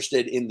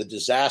interested in the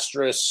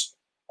disastrous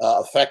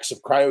effects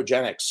of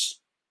cryogenics,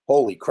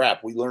 Holy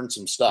crap, we learned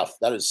some stuff.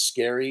 That is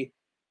scary.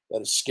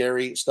 That is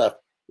scary stuff.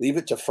 Leave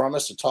it to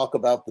Frumess to talk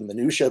about the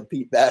minutia of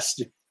Pete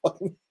Best.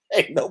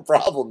 Hey, no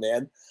problem,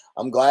 man.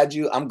 I'm glad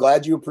you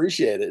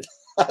appreciate it.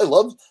 I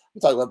love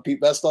talking about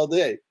Pete Best all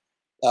day.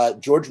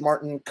 George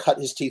Martin cut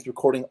his teeth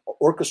recording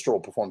orchestral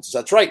performances.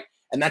 That's right.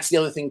 And that's the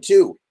other thing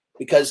too,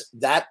 because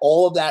that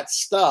all of that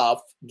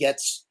stuff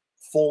gets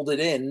folded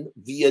in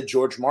via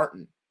George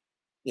Martin,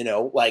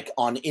 like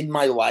on In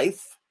My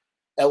Life,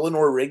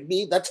 Eleanor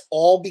Rigby. That's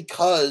all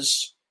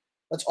because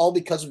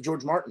of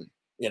George Martin,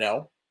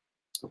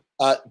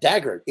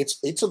 Dagger.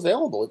 It's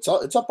available.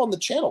 It's up on the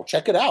channel.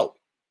 Check it out.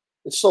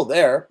 It's still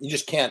there. You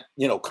just can't,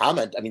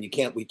 comment. I mean,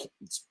 we're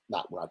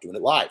not doing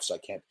it live, so I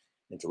can't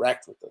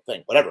interact with the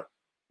thing, whatever.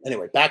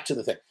 Anyway, back to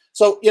the thing.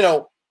 So,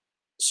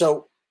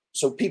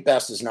 so Pete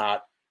Best is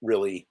not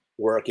really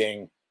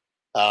working.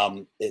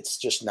 It's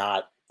just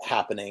not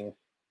happening.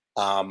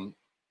 And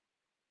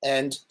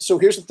so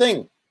here's the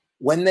thing.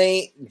 When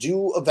they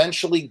do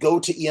eventually go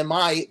to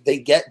EMI, they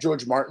get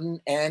George Martin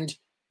and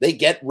they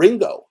get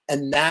Ringo.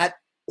 And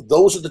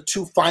those are the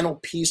two final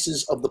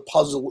pieces of the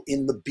puzzle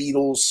in the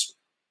Beatles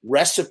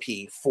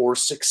recipe for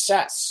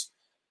success.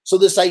 So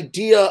this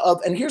idea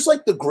of, and here's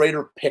like the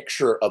greater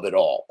picture of it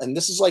all. And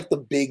this is like the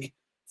big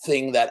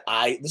thing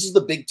this is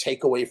the big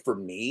takeaway for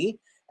me.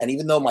 And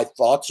even though my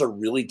thoughts are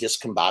really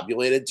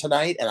discombobulated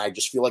tonight, and I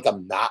just feel like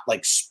I'm not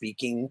like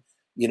speaking,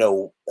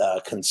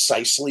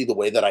 concisely the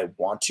way that I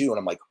want to, and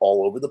I'm like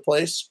all over the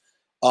place.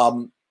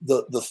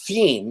 The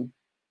theme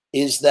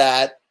is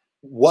that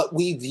what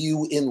we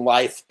view in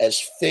life as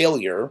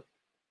failure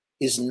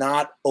is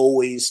not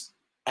always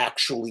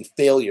actually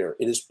failure.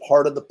 It is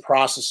part of the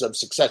process of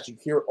success. You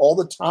hear all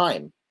the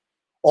time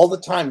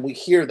we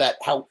hear that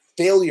how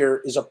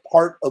failure is a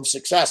part of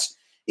success.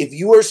 If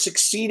you are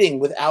succeeding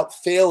without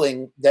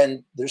failing,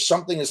 then there's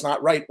something that's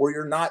not right, or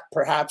you're not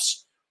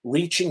perhaps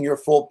reaching your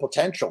full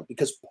potential,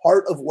 because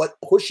part of what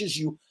pushes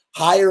you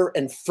higher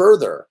and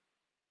further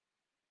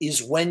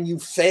is when you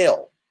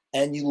fail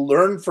and you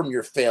learn from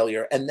your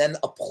failure and then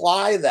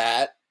apply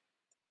that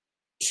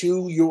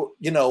to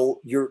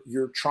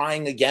you're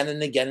trying again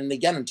and again and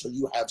again until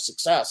you have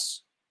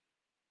success.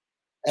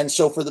 And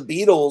so for the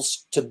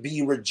Beatles to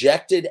be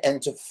rejected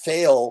and to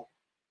fail,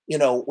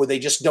 where they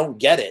just don't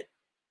get it,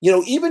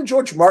 even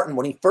George Martin,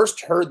 when he first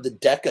heard the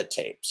Decca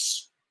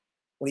tapes,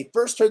 he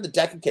was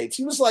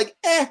like,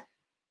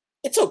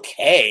 it's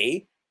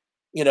okay.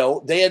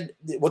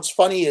 What's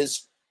funny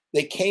is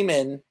they came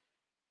in,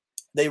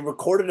 they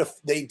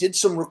did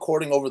some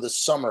recording over the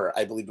summer,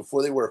 I believe,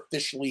 before they were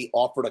officially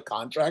offered a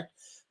contract.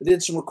 They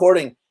did some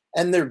recording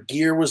and their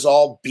gear was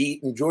all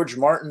beat, and George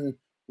Martin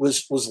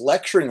was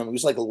lecturing them. He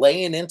was like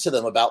laying into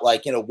them about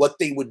like, what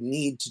they would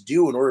need to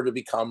do in order to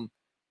become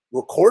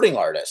recording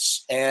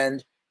artists.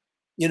 And,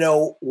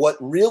 what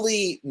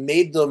really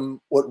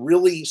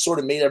sort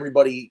of made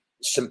everybody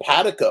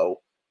simpatico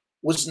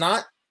was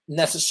not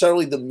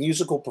necessarily the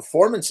musical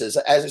performances.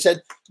 As I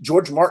said,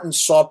 George Martin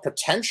saw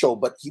potential,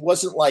 but he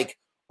wasn't like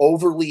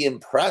overly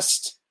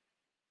impressed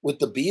with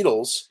the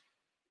Beatles.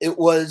 It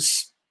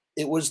was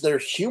their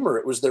humor.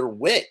 It was their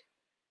wit.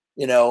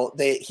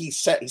 He's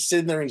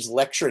sitting there, he's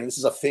lecturing. This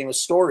is a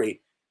famous story.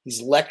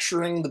 He's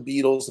lecturing the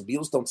Beatles. The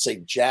Beatles don't say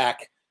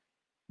jack.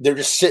 They're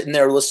just sitting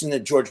there listening to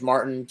George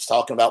Martin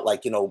talking about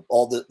like,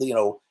 all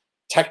the,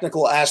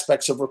 technical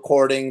aspects of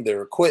recording,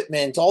 their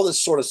equipment, all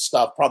this sort of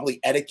stuff, probably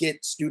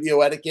etiquette,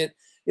 studio etiquette.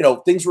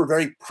 Things were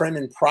very prim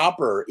and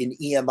proper in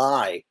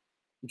EMI.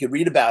 You could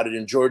read about it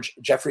in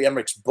Jeffrey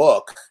Emmerich's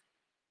book,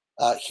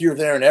 Here,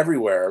 There, and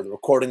Everywhere, the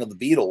recording of the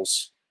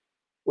Beatles,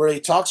 where he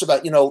talks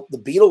about,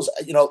 the Beatles,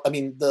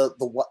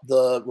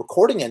 the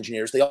recording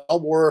engineers, they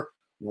all wore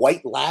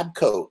white lab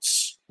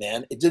coats,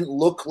 man. It didn't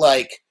look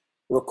like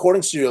a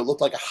recording studio. It looked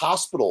like a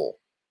hospital.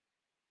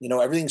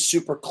 Everything's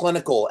super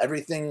clinical.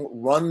 Everything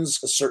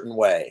runs a certain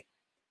way.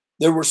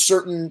 There were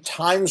certain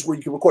times where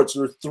you could record. So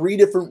there were 3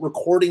 different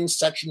recording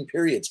section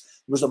periods.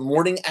 There was a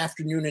morning,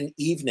 afternoon, and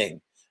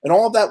evening. And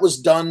all of that was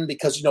done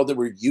because, there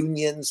were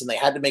unions and they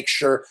had to make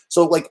sure.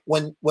 So like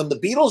when the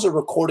Beatles are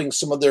recording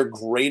some of their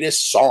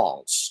greatest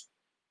songs,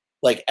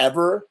 like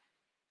ever,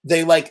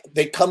 they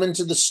come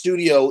into the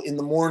studio in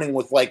the morning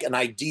with like an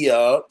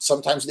idea.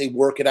 Sometimes they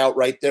work it out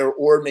right there,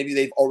 or maybe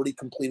they've already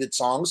completed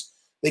songs.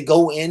 They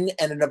go in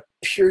and in a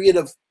period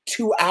of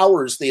 2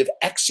 hours, they have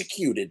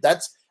executed.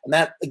 That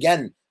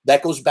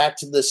goes back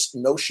to this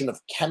notion of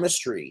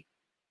chemistry.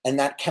 And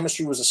that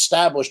chemistry was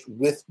established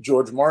with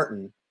George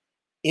Martin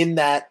in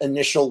that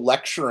initial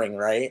lecturing,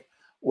 right?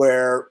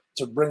 Where,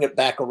 to bring it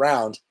back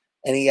around,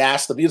 and he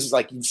asked the Beatles,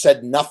 like, you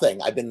said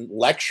nothing. I've been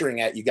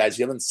lecturing at you guys.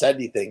 You haven't said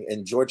anything.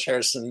 And George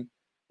Harrison,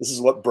 this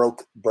is what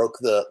broke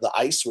the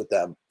ice with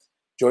them.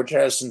 George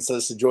Harrison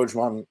says to George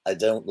Martin, I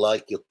don't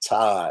like your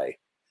tie.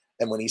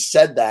 And when he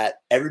said that,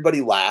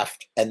 everybody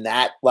laughed. And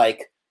that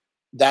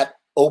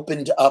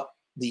opened up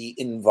the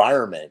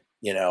environment,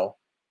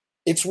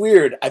 It's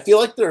weird. I feel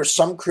like there are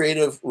some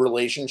creative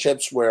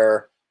relationships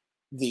where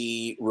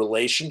the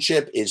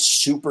relationship is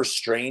super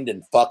strained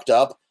and fucked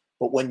up,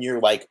 but when you're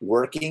like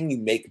working, you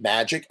make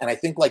magic. And I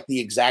think like the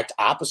exact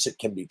opposite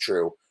can be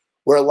true,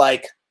 where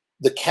like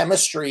the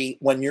chemistry,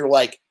 when you're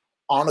like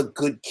on a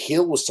good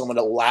keel with someone,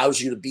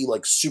 allows you to be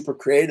like super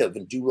creative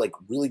and do like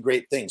really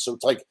great things. So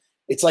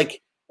it's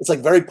like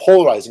very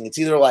polarizing. It's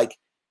either like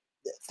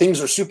things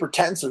are super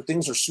tense or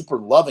things are super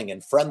loving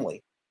and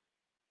friendly.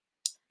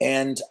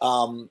 And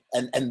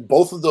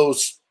both of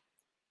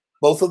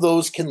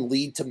those can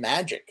lead to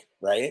magic,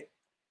 right?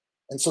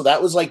 And so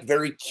that was like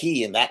very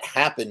key, and that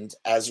happened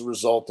as a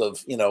result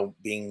of, you know,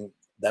 being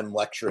them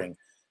lecturing.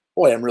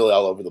 Boy, I'm really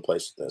all over the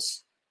place with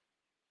this.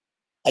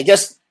 I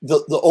guess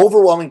the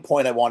overwhelming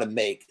point I want to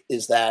make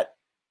is that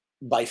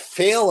by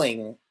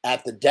failing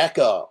at the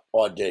Decca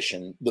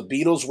audition, the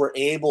Beatles were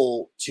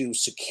able to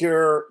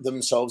secure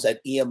themselves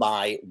at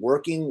EMI,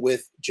 working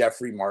with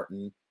George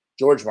Martin,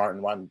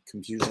 I'm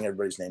confusing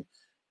everybody's name,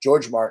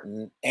 George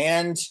Martin,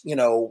 and, you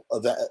know,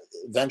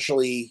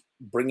 eventually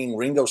bringing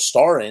Ringo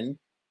Starr in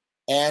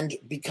and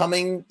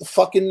becoming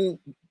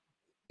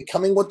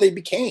what they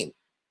became,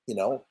 you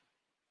know?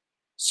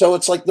 So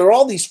it's like there are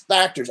all these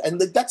factors, and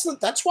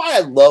that's why I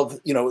love,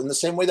 you know, in the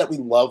same way that we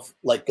love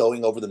like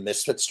going over the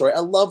Misfits story. I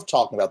love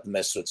talking about the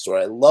Misfits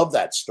story. I love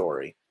that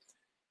story.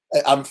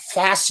 I'm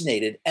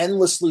fascinated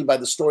endlessly by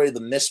the story of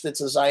the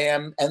Misfits, as I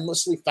am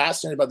endlessly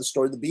fascinated by the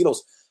story of the Beatles.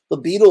 The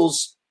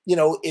Beatles, you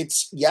know,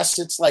 it's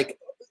like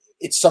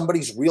it's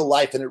somebody's real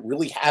life, and it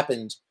really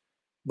happened,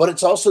 but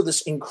it's also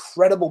this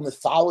incredible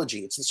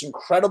mythology. It's this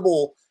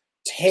incredible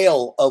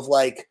tale of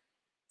like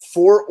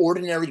four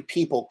ordinary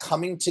people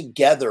coming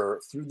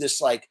together through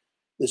this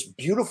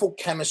beautiful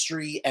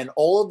chemistry and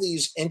all of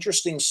these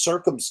interesting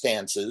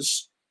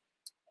circumstances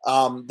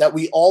that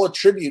we all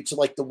attribute to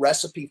like the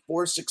recipe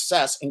for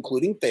success,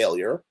 including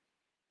failure,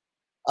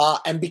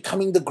 and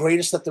becoming the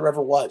greatest that there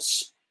ever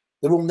was.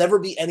 There will never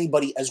be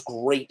anybody as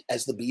great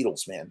as the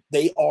Beatles, man.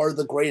 They are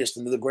the greatest,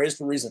 and they're the greatest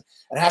for a reason.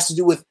 And it has to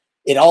do with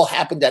it all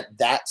happened at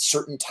that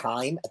certain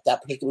time, at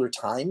that particular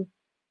time,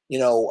 you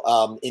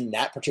know, in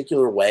that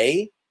particular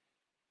way.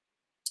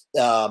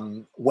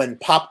 When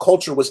pop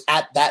culture was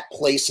at that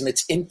place in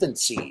its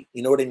infancy,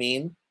 you know what I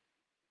mean?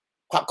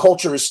 Pop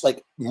culture is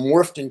like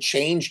morphed and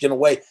changed in a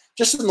way,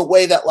 just in the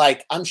way that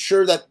like, I'm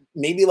sure that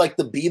maybe like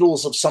the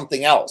Beatles of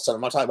something else. And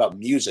I'm not talking about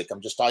music.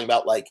 I'm just talking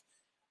about like,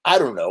 I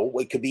don't know,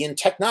 it could be in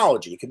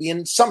technology. It could be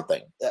in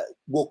something that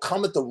will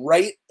come at the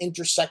right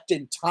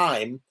intersected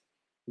time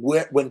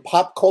when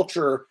pop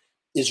culture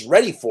is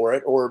ready for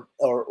it, or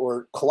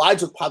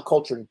collides with pop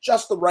culture in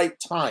just the right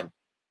time,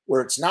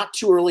 where it's not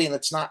too early and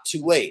it's not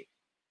too late.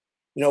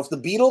 You know, if the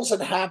Beatles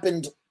had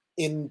happened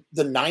in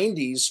the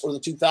 90s or the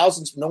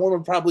 2000s, no one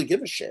would probably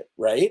give a shit,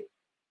 right?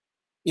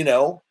 You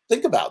know,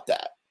 think about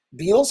that.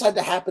 Beatles had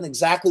to happen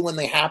exactly when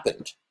they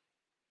happened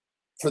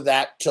for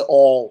that to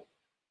all,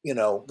 you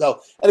know, go.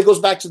 And it goes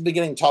back to the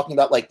beginning, talking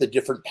about like the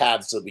different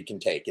paths that we can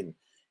take, and,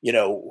 you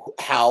know,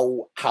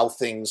 how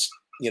things,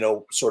 you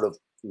know, sort of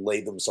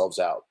lay themselves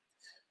out.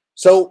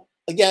 So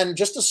again,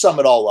 just to sum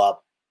it all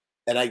up,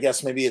 and I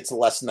guess maybe it's a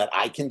lesson that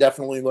I can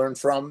definitely learn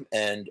from,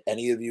 and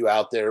any of you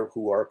out there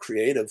who are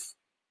creative,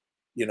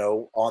 you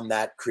know, on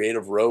that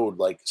creative road,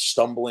 like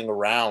stumbling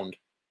around,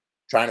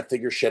 trying to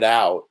figure shit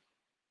out,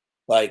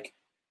 like,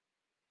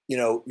 you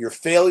know, your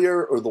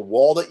failure or the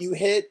wall that you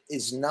hit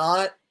is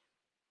not,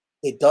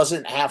 it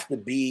doesn't have to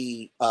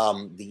be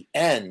the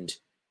end.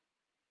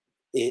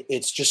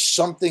 It's just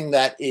something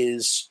that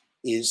it's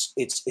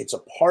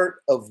a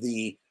part of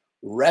the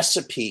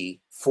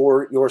recipe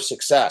for your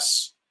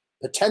success,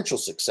 potential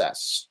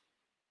success,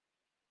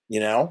 you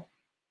know?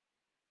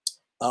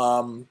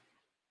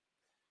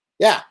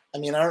 Yeah, I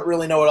mean, I don't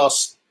really know what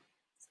else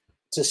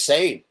to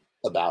say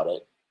about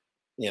it,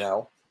 you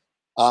know?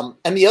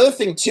 And the other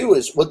thing too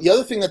is, the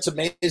other thing that's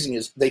amazing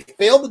is they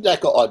failed the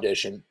Decca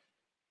audition,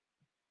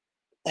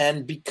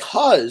 and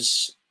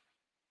because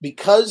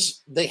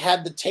they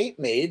had the tape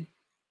made,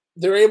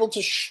 they're able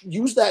to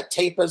use that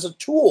tape as a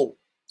tool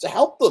to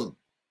help them.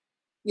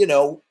 You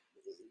know,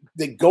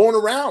 they're going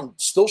around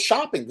still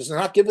shopping because they're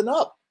not giving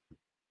up.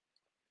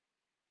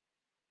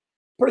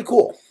 Pretty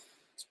cool.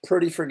 It's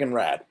pretty friggin'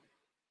 rad.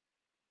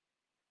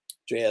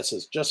 JS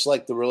says, just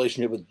like the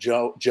relationship with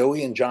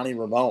Joey and Johnny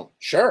Ramone.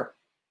 Sure,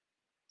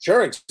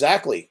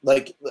 exactly.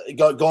 Like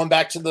going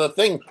back to the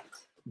thing,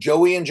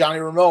 Joey and Johnny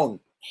Ramone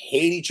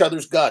hate each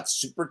other's guts,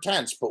 super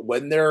tense, but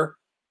when they're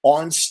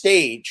on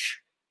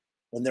stage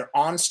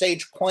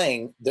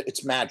playing,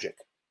 it's magic.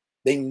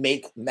 They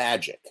make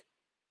magic.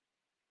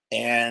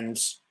 And,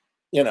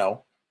 you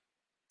know,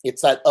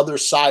 it's that other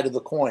side of the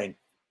coin,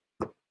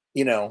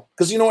 you know,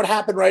 because you know what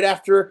happened right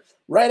after,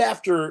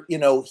 you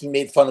know, he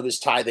made fun of his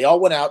tie, they all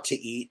went out to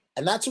eat.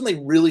 And that's when they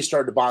really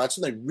started to bond. That's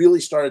when they really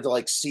started to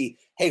like see,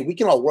 hey, we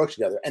can all work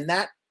together. And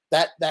that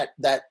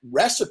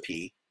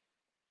recipe,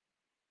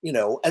 you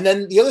know, and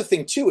then the other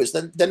thing too is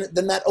then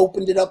that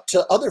opened it up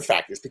to other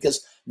factors,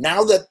 because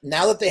now that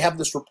they have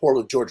this rapport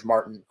with George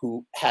Martin,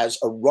 who has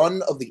a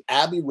run of the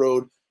Abbey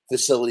Road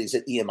facilities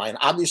at EMI, and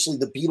obviously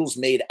the Beatles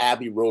made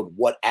Abbey Road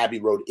what Abbey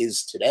Road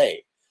is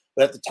today.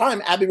 But at the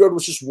time, Abbey Road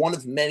was just one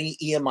of many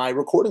EMI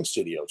recording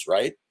studios,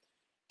 right?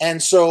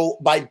 And so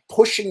by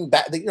pushing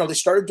back, they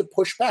started to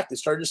push back. They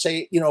started to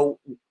say,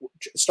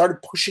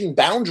 started pushing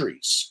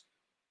boundaries,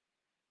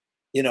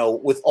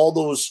 with all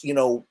those,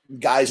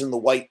 guys in the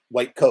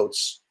white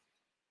coats.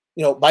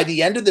 By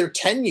the end of their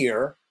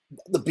tenure,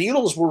 the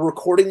Beatles were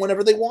recording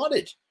whenever they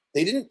wanted.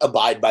 They didn't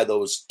abide by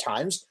those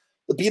times.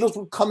 The Beatles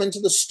would come into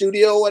the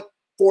studio at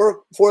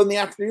 4 in the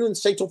afternoon and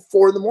stay till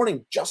 4 in the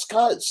morning just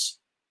because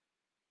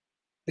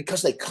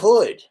they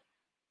could.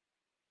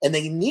 And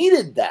they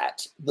needed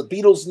that. The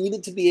Beatles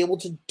needed to be able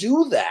to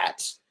do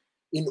that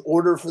in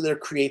order for their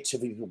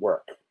creativity to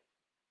work.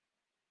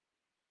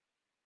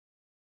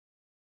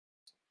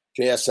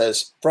 JS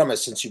says,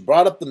 Frumess, since you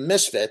brought up the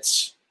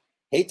Misfits,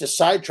 hate to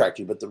sidetrack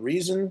you, but the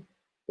reason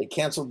they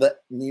canceled the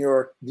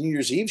New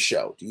Year's Eve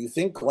show, do you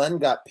think Glenn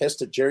got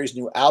pissed at Jerry's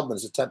new album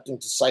is attempting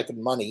to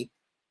siphon money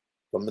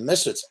from the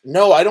Misfits?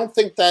 No, I don't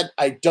think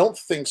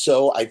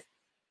so.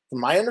 From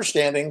my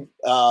understanding,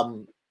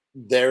 I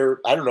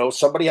don't know,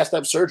 somebody has to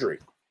have surgery.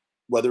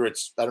 Whether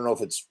it's, I don't know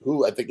if it's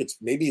who, I think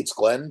maybe it's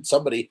Glenn,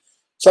 something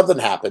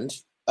happened.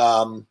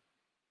 I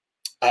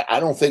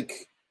don't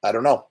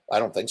know. I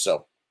don't think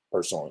so.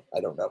 Personally, I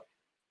don't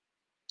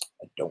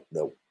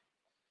know.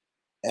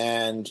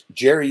 And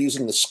Jerry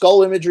using the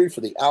skull imagery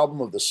for the album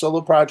of the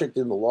solo project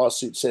in the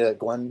lawsuit say that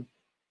Glenn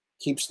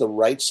keeps the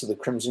rights to the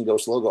Crimson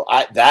Ghost logo.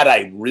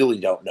 I really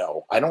don't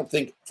know. I don't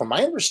think, from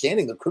my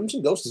understanding, the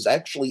Crimson Ghost is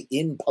actually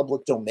in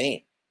public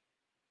domain.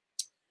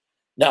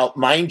 Now,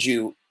 mind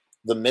you,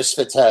 the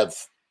Misfits have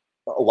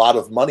a lot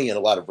of money and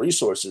a lot of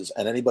resources,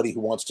 and anybody who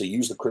wants to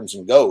use the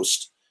Crimson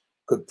Ghost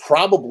could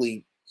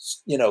probably,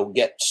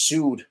 get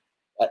sued.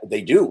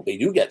 They do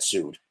get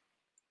sued.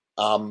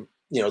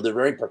 They're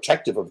very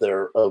protective of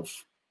their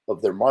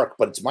mark,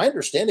 but it's my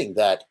understanding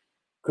that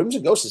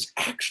Crimson Ghost is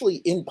actually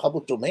in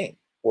public domain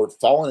or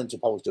fallen into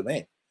public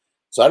domain.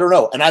 So I don't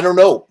know. And I don't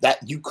know that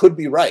you could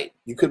be right.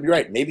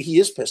 Maybe he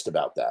is pissed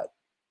about that.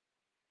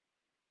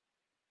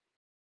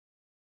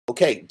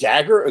 Okay,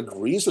 Dagger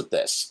agrees with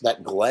this,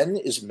 that Glenn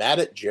is mad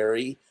at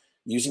Jerry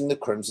using the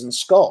Crimson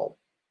Skull.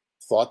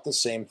 Thought the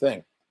same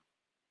thing.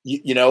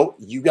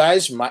 You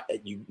guys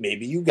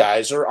maybe you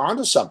guys are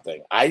onto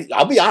something.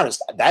 I'll be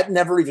honest, that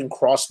never even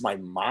crossed my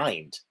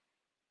mind.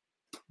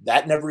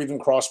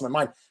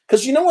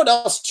 Because you know what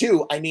else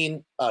too? I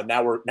mean,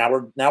 now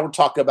we're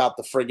talking about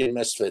the friggin'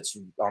 Misfits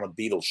on a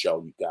Beatles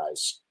show, you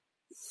guys.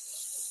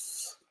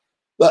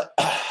 But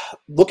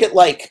look at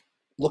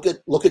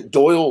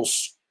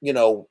Doyle's,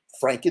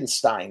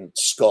 Frankenstein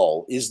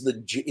skull. Is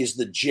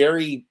the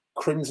Jerry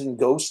Crimson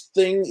Ghost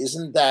thing?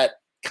 Isn't that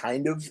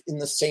kind of in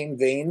the same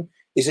vein?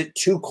 Is it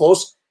too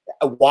close?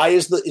 Why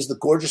is the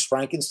Gorgeous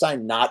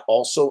Frankenstein not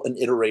also an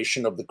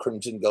iteration of the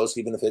Crimson Ghost,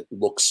 even if it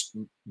looks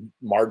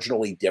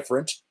marginally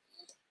different?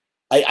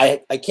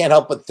 I can't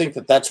help but think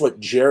that that's what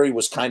Jerry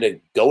was kind of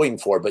going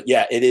for. But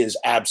yeah, it is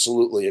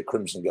absolutely a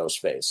Crimson Ghost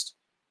face.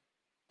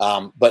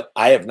 But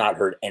I have not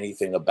heard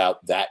anything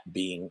about that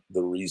being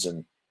the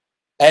reason.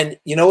 And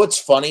what's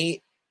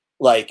funny?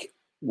 Like,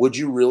 would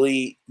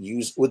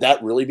that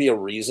really be a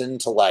reason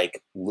to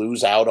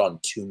lose out on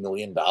 $2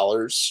 million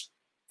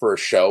for a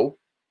show?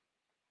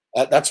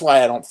 That's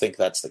why I don't think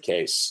that's the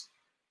case.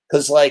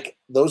 Because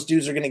those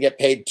dudes are going to get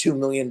paid $2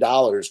 million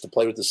to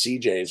play with the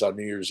CJs on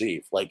New Year's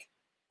Eve.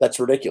 That's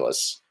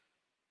ridiculous.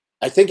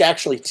 I think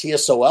actually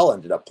TSOL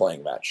ended up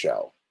playing that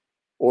show,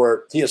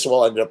 or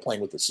TSOL ended up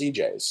playing with the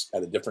CJs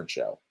at a different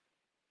show.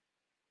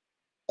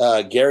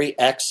 Gary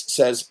X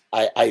says,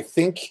 I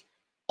think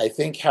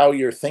how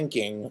you're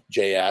thinking,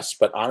 JS,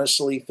 but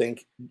honestly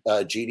think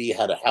GD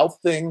had a health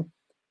thing,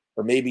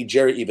 or maybe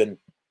Jerry even.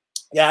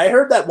 Yeah, I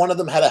heard that one of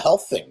them had a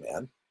health thing,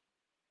 man.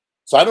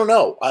 So I don't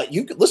know.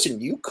 You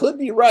could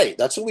be right.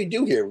 That's what we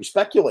do here. We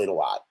speculate a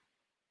lot.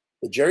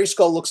 The Jerry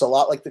skull looks a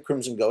lot like the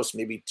Crimson Ghost,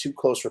 maybe too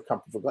close for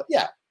comfort. But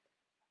yeah,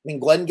 I mean,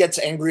 Glenn gets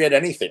angry at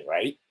anything,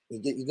 right?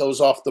 He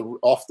goes off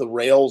the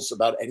rails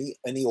about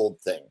any old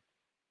thing.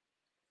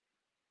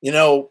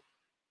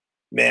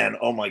 Man,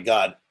 oh my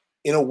God.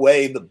 In a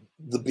way, the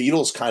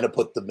Beatles kind of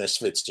put the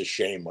Misfits to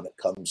shame when it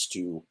comes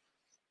to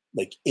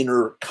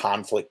inner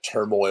conflict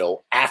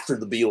turmoil after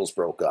the Beatles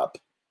broke up.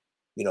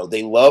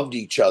 They loved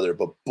each other,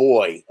 but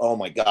boy, oh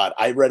my God.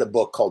 I read a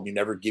book called You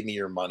Never Give Me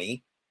Your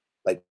Money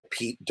by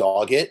Pete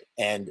Doggett,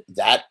 and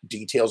that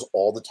details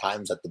all the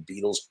times that the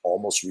Beatles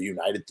almost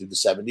reunited through the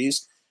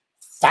 70s.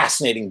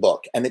 Fascinating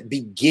book. And it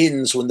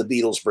begins when the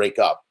Beatles break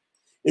up.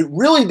 It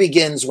really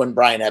begins when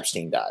Brian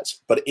Epstein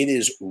dies, but it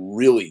is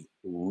really,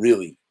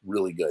 really,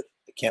 really good.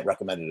 I can't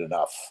recommend it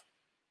enough.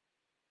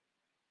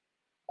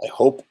 I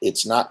hope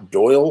it's not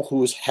Doyle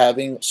who is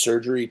having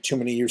surgery, too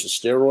many years of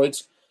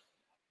steroids.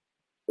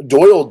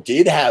 Doyle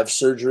did have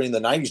surgery in the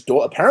 90s.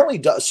 Doyle apparently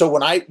does. So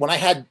when I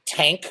had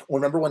Tank,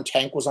 remember when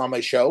Tank was on my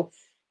show,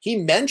 he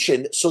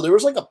mentioned, so there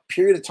was a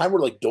period of time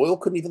where Doyle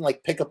couldn't even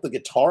pick up the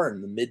guitar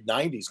in the mid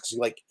 90s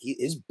because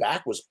his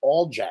back was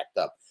all jacked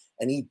up,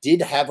 and he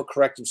did have a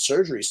corrective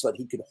surgery so that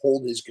he could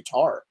hold his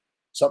guitar,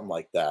 something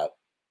like that.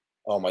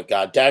 Oh my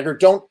God, Dagger,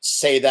 don't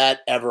say that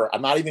ever.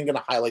 I'm not even going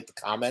to highlight the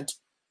comment.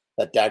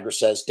 that Dagger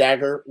says.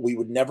 Dagger, we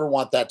would never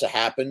want that to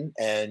happen.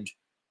 And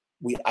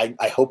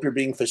I hope you're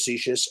being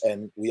facetious,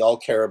 and we all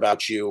care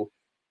about you.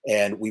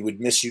 And we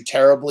would miss you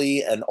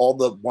terribly and all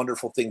the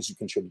wonderful things you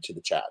contribute to the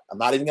chat. I'm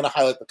not even going to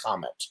highlight the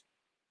comment.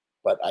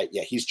 But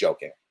yeah, he's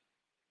joking.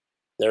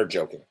 They're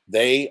joking.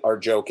 They are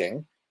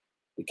joking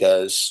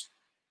because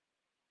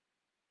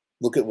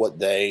look at what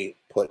they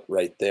put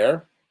right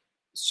there.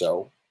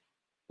 So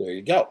there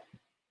you go.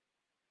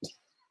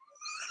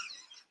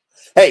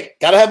 Hey,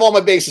 got to have all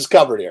my bases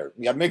covered here.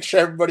 You got to make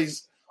sure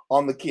everybody's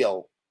on the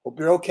keel. Hope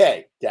you're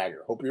okay,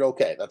 Dagger. Hope you're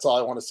okay. That's all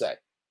I want to say.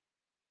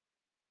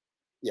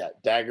 Yeah,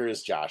 Dagger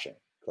is joshing,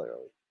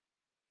 clearly.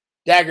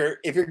 Dagger,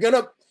 if you're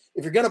gonna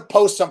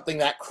post something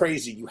that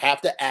crazy, you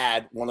have to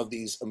add one of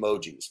these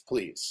emojis,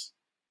 please.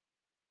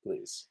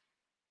 Please.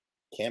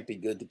 Can't be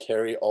good to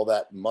carry all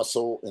that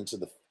muscle into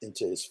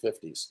his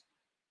 50s.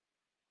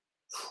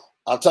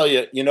 I'll tell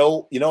you, you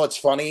know what's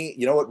funny?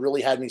 You know what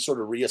really had me sort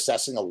of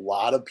reassessing a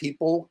lot of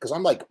people? Because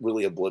I'm like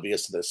really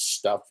oblivious to this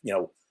stuff,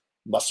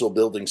 muscle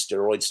building,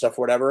 steroid stuff,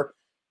 whatever.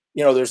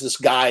 There's this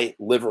guy,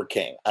 Liver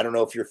King. I don't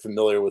know if you're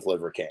familiar with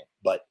Liver King,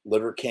 but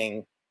Liver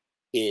King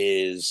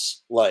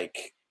is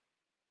like,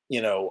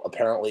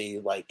 apparently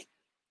like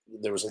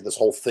there was like this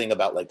whole thing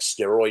about like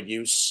steroid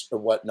use or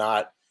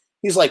whatnot.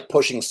 He's like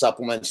pushing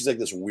supplements. He's like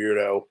this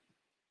weirdo.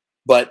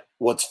 But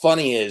what's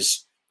funny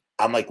is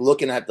I'm like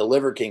looking at the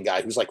Liver King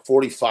guy who's like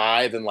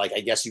 45 and like,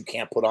 I guess you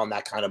can't put on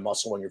that kind of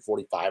muscle when you're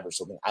 45 or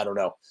something. I don't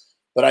know.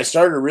 But I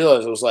started to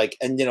realize it was like,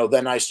 and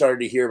then I started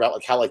to hear about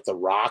like how like The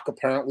Rock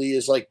apparently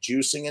is like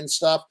juicing and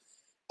stuff.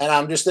 And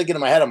I'm just thinking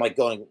in my head, I'm like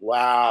going,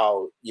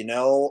 wow,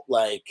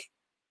 like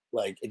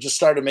it just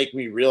started to make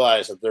me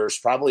realize that there's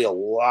probably a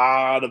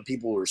lot of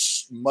people who are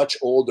much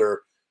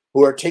older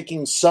who are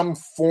taking some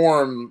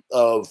form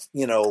of,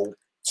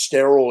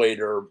 steroid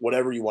or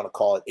whatever you want to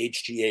call it,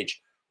 HGH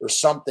or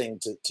something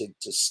to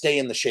stay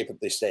in the shape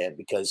that they stay in,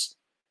 because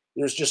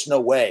there's just no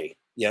way.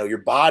 Your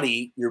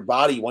body,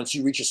 once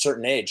you reach a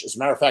certain age, as a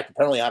matter of fact,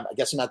 apparently I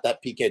guess I'm at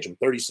that peak age. I'm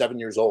 37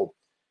 years old.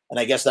 And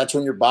I guess that's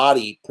when your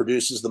body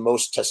produces the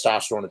most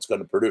testosterone it's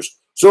going to produce.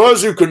 So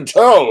as you can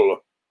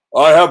tell,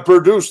 I have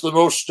produced the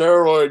most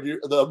steroid,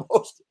 the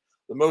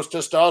most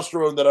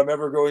testosterone that I'm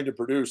ever going to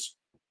produce.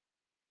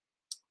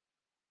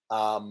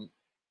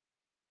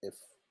 If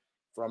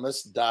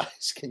Frumess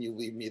dies, can you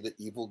leave me the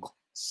evil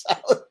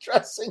salad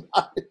dressing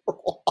on your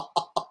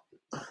wall?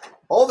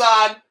 Hold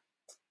on.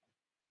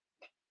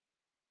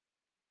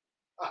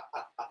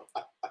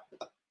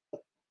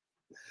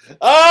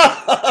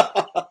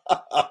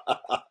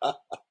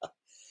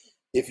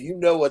 If you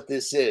know what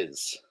this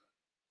is,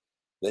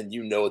 then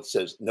you know it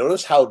says.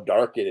 Notice how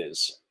dark it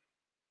is.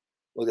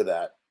 Look at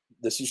that.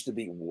 This used to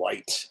be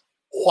white.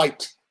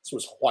 White. This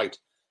was white.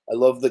 I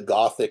love the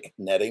Gothic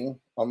netting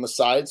on the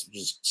sides, which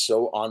is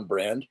so on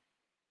brand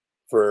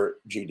for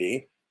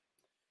GD.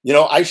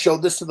 I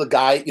showed this to the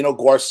guy,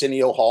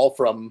 Guarcinio Hall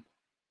from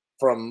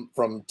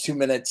 2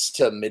 minutes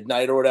to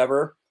midnight or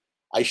whatever.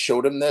 I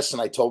showed him this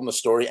and I told him the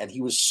story, and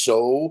he was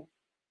so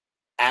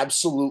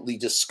absolutely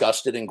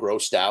disgusted and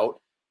grossed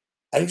out.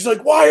 And he's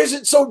like, "Why is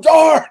it so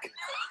dark?"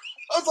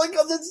 I was like,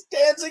 "Because it's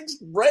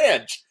Danzig's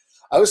ranch."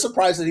 I was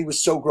surprised that he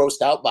was so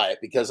grossed out by it,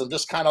 because I'm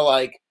just kind of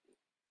like,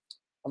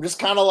 dude,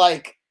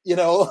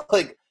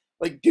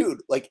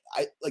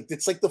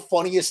 it's like the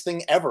funniest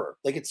thing ever.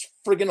 Like, it's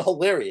friggin'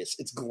 hilarious.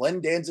 It's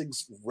Glenn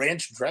Danzig's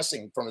ranch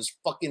dressing from his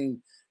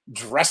fucking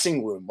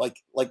dressing room. Like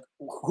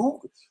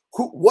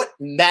what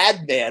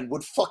madman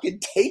would fucking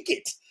take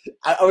it?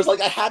 I was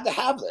like, I had to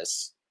have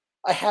this.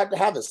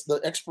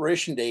 The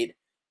expiration date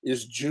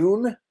is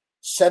June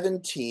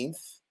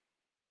 17th.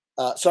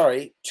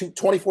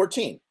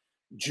 2014.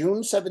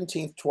 June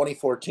 17th,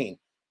 2014.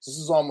 This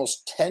is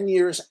almost 10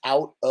 years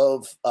out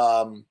of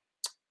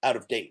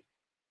date.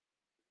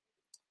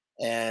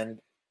 And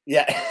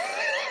yeah,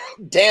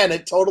 Dan,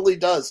 it totally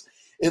does.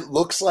 It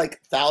looks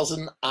like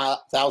Thousand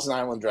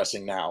Island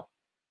dressing now.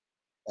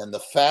 And the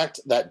fact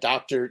that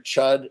Dr.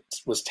 Chud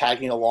was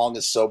tagging along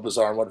is so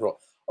bizarre and wonderful.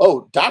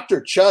 Oh,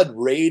 Dr. Chud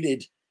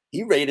raided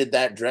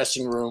that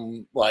dressing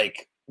room.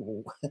 Like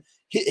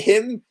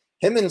him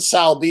and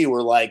Sal B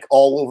were like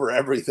all over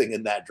everything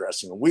in that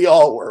dressing room. We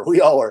all were.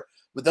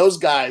 But those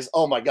guys,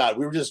 oh my God,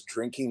 we were just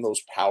drinking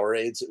those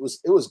Powerades. It was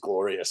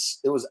glorious.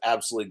 It was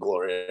absolutely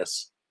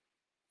glorious.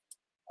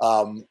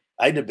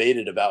 I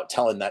debated about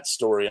telling that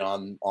story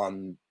on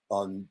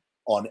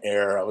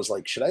air. I was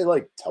like, should I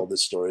like tell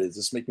this story? Does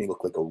this make me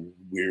look like a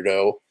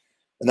weirdo?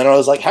 And then I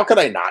was like, how could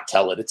I not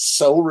tell it? It's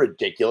so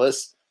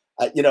ridiculous.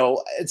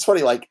 It's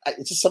funny. Like,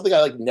 it's just something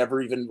I like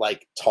never even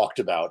like talked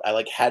about.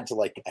 I had to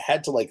let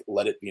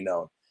it be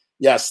known.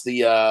 Yes,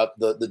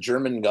 the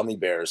German gummy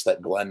bears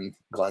that Glenn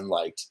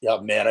liked. Yeah,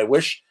 man, I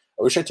wish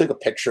I took a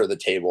picture of the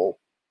table,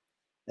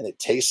 and it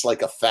tastes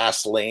like a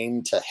fast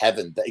lane to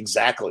heaven.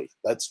 Exactly,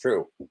 that's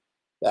true.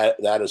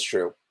 That is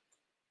true.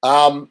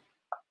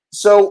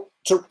 So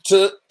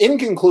to in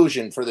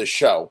conclusion for this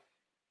show,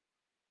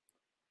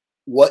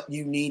 what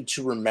you need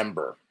to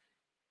remember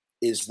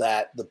is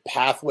that the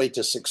pathway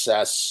to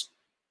success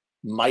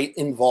might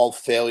involve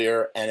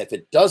failure, and if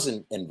it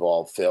doesn't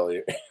involve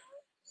failure,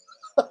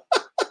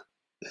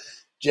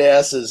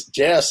 JS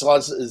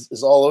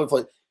is all over the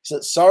place. He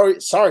said,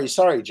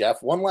 sorry,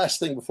 Jeff. One last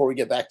thing before we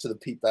get back to the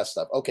Pete Best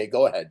stuff. Okay,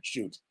 go ahead.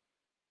 Shoot,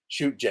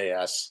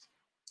 JS.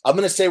 I'm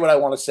going to say what I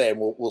want to say, and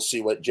we'll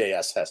see what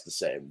JS has to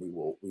say. We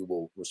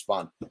will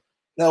respond.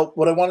 Now,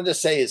 what I wanted to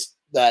say is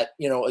that,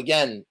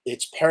 again,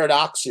 it's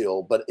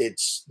paradoxical, but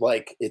it's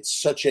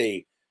such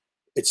a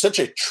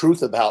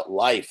truth about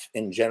life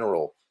in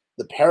general.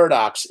 The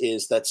paradox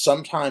is that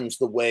sometimes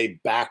the way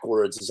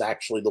backwards is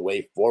actually the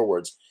way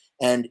forwards.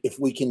 And if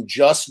we can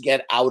just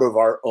get out of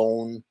our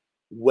own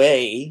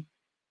way,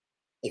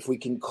 if we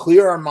can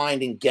clear our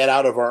mind and get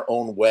out of our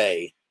own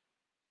way,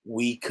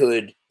 we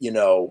could,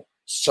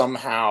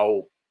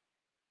 somehow,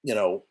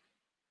 do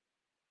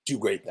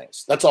great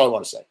things. That's all I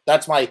want to say.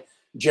 That's my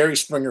Jerry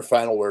Springer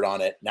final word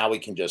on it. Now we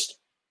can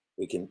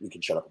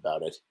shut up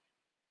about it.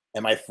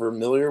 Am I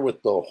familiar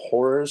with the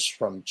horrors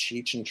from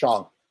Cheech and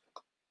Chong?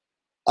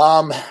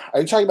 Are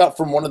you talking about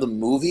from one of the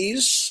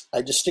movies?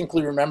 I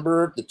distinctly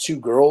remember the two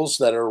girls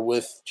that are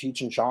with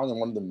Cheech and Chong in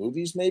one of the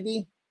movies,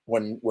 maybe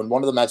when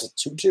one of them has a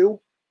tutu.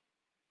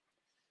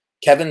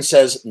 Kevin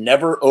says,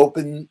 never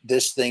open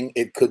this thing.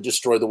 It could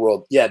destroy the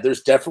world. Yeah,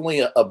 there's definitely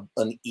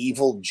an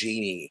evil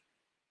genie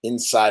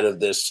inside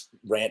of this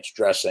ranch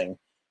dressing.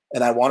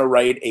 And I want to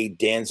write a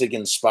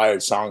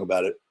Danzig-inspired song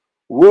about it.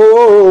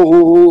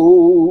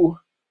 Whoa,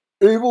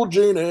 evil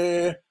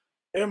genie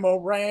in my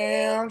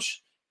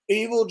ranch.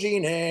 Evil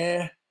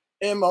genie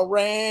in my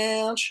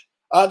ranch.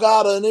 I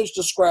got an itch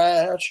to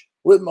scratch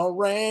with my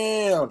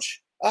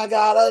ranch. I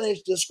got an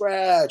itch to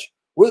scratch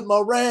with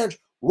my ranch.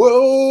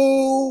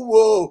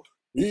 Whoa,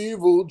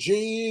 evil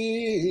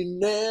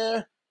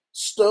genie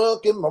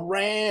stuck in my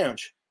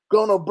ranch.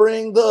 Gonna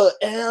bring the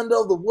end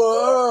of the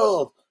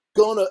world.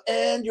 Gonna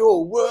end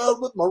your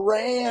world with my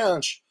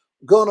ranch.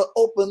 Gonna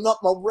open up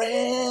my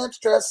ranch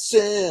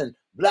dressing.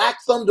 Black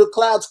thunder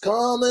clouds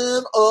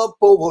coming up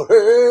over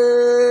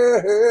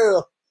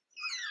here.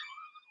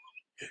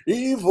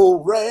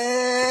 Evil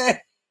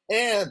ranch.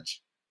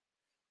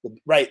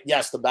 Right,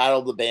 yes, the Battle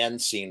of the Band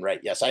scene,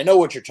 right, yes. I know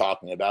what you're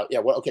talking about. Yeah,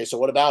 okay, so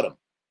what about him?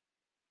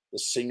 The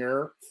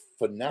singer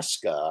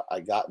Finesca, I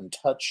got in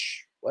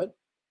touch with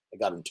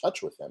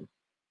him.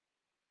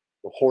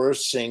 The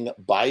Horrors sing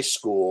By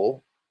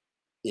School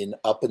in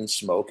Up in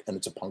Smoke, and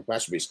it's a punk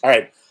masterpiece. All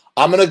right,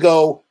 I'm going to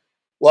go.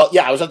 Well,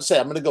 yeah, I was about to say,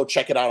 I'm going to go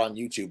check it out on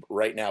YouTube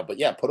right now. But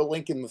yeah, put a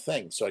link in the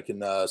thing so I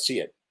can see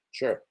it.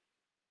 Sure.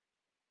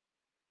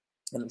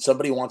 And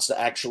somebody wants to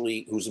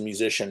actually, who's a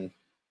musician,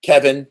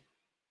 Kevin,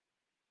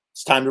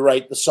 it's time to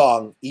write the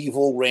song,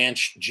 Evil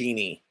Ranch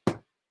Genie.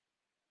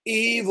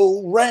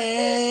 Evil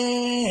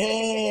Ranch.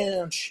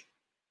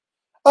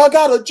 I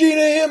got a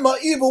genie in my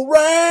evil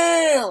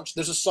ranch.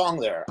 There's a song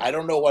there. I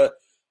don't know what.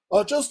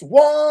 Just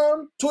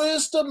one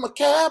twist of my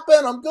cap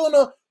and I'm going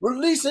to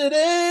release it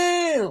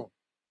in.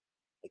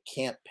 I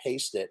can't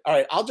paste it. All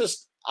right, I'll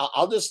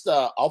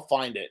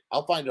find it.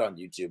 I'll find it on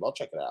YouTube. I'll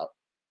check it out.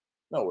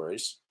 No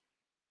worries.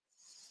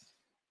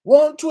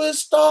 One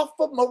twist off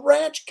of my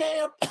ranch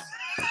camp.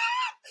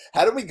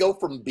 How did we go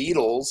from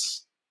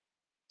Beatles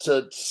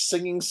to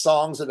singing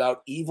songs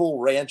about evil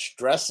ranch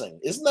dressing?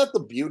 Isn't that the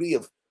beauty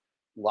of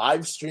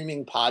live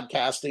streaming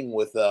podcasting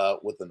with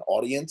an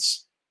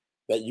audience,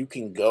 that you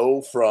can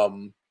go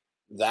from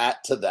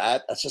that to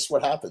that? That's just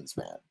what happens,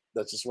 man.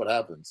 That's just what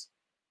happens.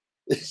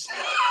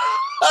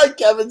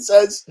 Kevin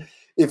says,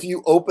 if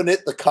you open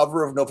it, the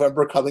cover of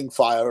November Coming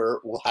Fire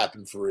will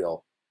happen for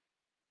real.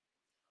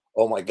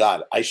 Oh my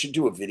God. I should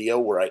do a video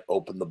where I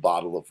open the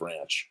bottle of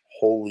ranch.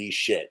 Holy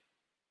shit.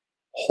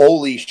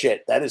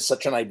 That is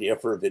such an idea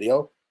for a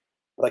video,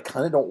 but I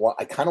kind of want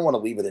to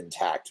leave it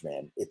intact,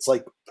 man. It's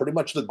like pretty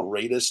much the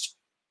greatest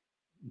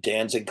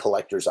Danzig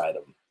collector's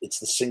item. It's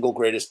the single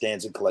greatest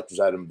Danzig collector's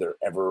item there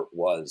ever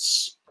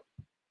was.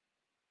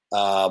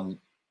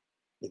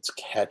 It's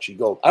catchy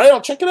gold. All right, I'll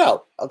check it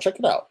out. I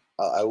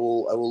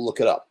will look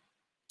it up.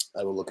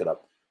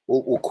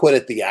 We'll quit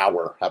at the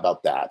hour. How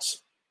about that?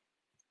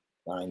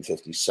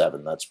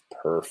 9:57. That's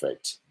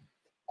perfect.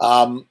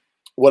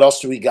 What else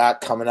do we got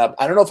coming up?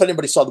 I don't know if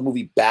anybody saw the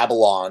movie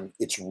Babylon.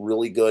 It's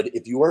really good.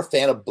 If you are a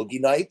fan of Boogie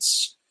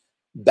Nights,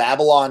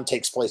 Babylon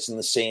takes place in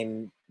the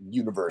same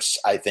universe,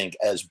 I think,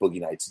 as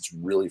Boogie Nights. It's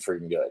really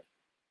freaking good.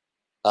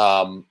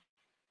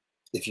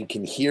 If you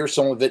can hear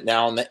some of it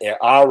now in the air.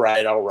 All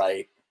right. All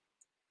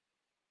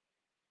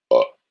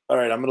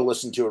right, I'm going to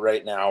listen to it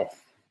right now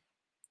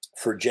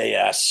for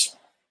JS.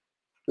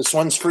 This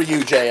one's for you,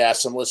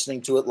 JS. I'm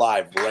listening to it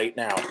live right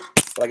now.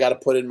 But I got to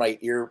put in my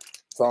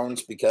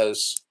earphones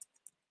because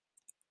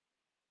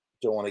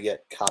I don't want to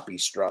get copy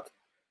struck.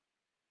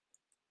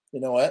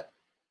 You know what?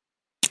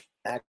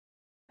 I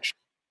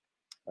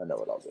know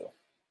what I'll do.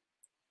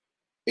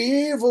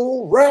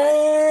 Evil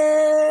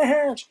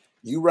Ranch.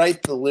 You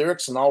write the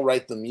lyrics and I'll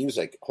write the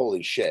music.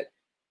 Holy shit.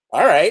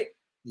 All right.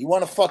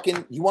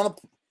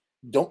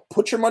 Don't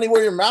put your money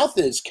where your mouth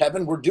is,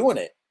 Kevin. We're doing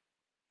it.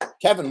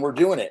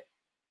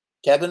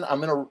 Kevin,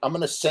 I'm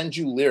gonna send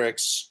you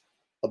lyrics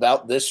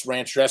about this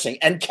ranch dressing.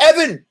 And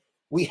Kevin,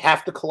 we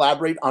have to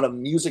collaborate on a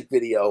music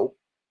video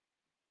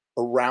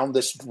around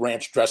this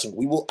ranch dressing.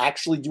 We will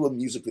actually do a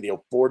music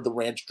video for the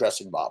ranch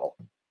dressing bottle.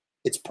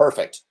 It's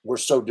perfect. We're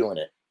so doing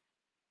it.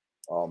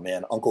 Oh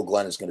man, Uncle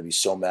Glenn is going to be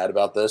so mad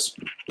about this.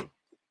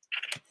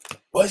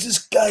 Why does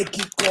this guy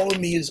keep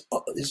calling me his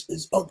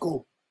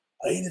uncle?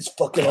 I ain't his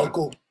fucking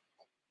uncle.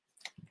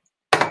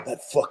 That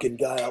fucking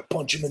guy, I'll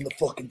punch him in the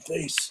fucking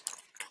face.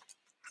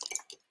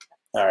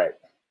 All right.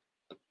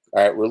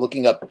 All right, we're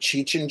looking up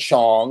Cheech and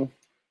Chong.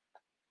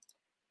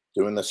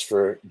 Doing this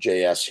for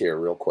JS here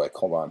real quick.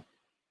 Hold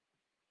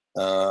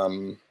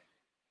on.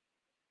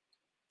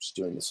 Just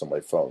doing this on my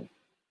phone.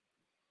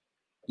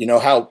 You know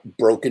how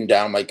broken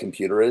down my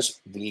computer is?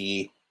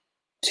 The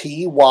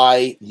T,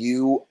 Y,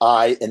 U,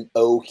 I, and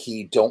O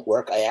key don't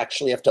work. I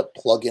actually have to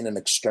plug in an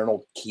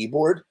external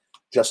keyboard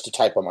just to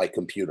type on my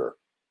computer.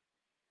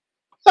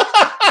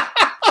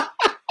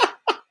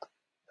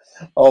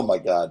 Oh my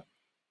God.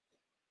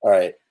 All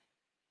right.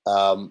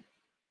 Hold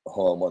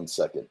on 1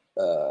 second.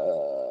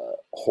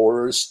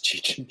 Horrors,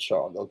 Cheech and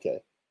Chong.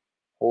 Okay.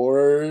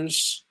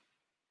 Horrors,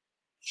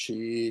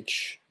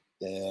 Cheech,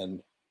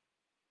 and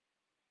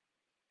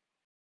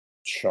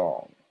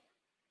Chong.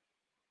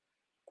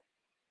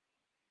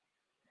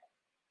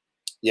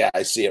 Yeah,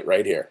 I see it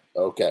right here.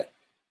 Okay.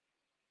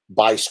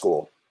 By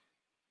school.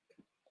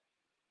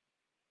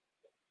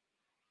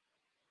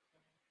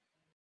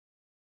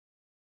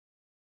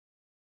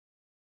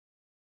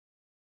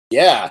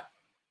 Yeah.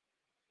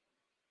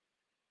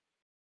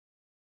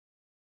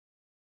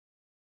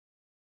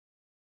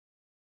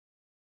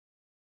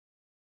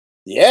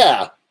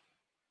 Yeah.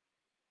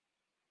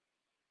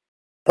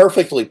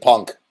 Perfectly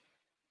punk.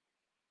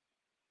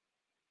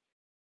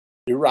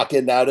 You're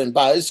rocking out in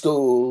by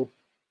school.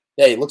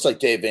 Hey, looks like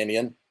Dave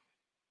Vanian.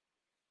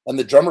 And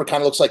the drummer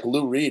kind of looks like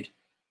Lou Reed.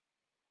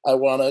 I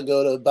want to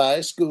go to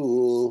by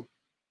school.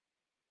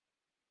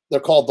 They're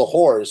called the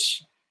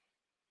Whores.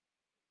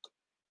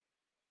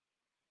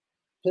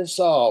 Piss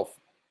off.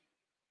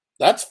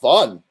 That's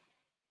fun.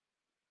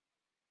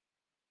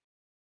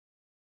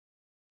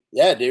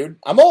 Yeah, dude.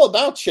 I'm all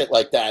about shit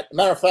like that.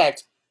 Matter of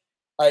fact,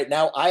 all right,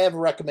 now I have a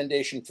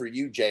recommendation for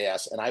you,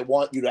 JS, and I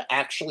want you to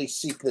actually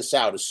seek this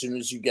out as soon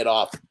as you get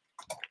off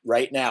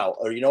right now.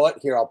 Or you know what?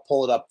 Here, I'll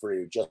pull it up for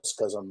you just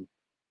because I'm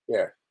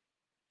here.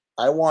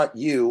 I want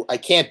you. I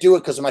can't do it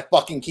because of my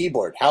fucking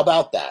keyboard. How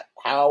about that?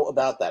 How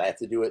about that? I have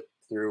to do it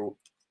through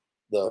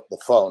the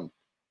phone.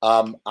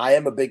 I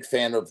am a big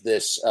fan of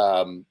this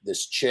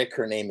this chick.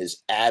 Her name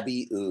is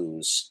Abby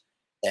Ooze,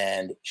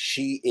 and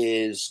she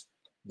is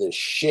the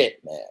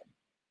shit, man.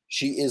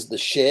 She is the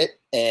shit,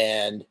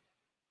 and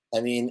I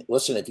mean,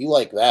 listen, if you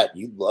like that,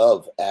 you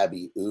love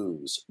Abby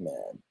Ooze,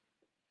 man.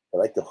 I'd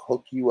like to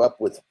hook you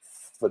up with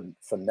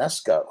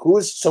Finesca. Who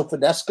is so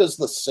Finesca's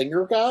the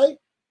singer guy?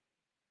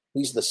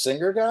 He's the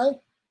singer guy?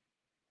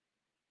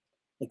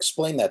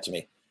 Explain that to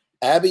me.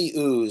 Abby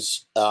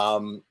Ooze, I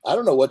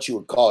don't know what you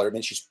would call her. I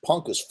mean, she's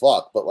punk as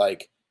fuck, but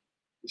like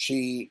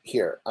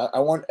I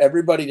want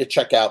everybody to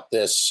check out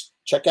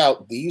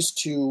these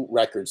two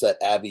records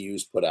that Abby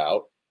Ooze put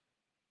out.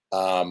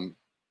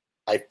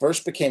 I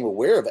first became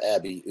aware of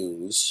Abby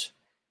Ooze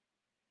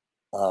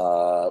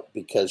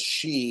because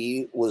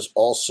she was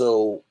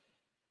also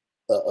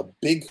a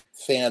big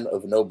fan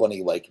of No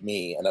Bunny Like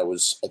Me, and I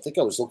think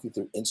I was looking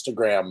through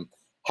Instagram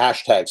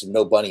hashtags of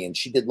No Bunny, and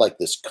she did like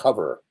this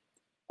cover.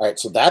 All right,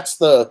 so that's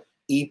the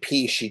EP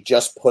she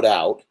just put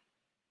out,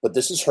 but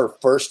this is her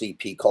first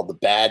EP called the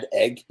Bad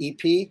Egg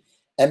EP,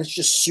 and it's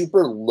just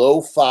super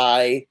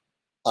lo-fi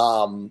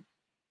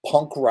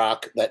punk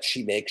rock that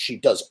she makes. She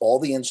does all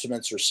the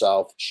instruments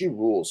herself. She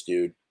rules,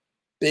 dude.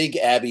 Big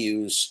Abby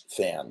Ooze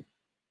fan.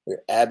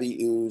 Here,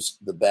 Abby Ooze,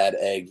 the Bad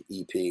Egg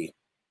EP.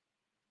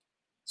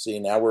 See,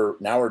 now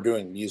we're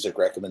doing music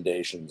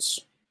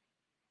recommendations.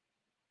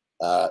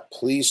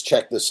 Please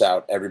check this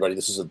out, everybody.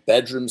 This is a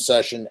bedroom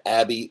session.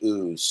 Abby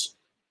Ooze.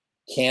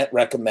 Can't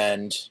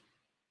recommend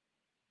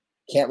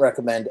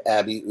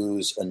Abby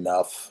Ooze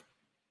enough.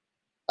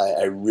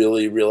 I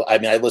really, I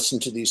mean, I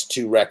listened to these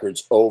two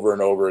records over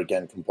and over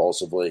again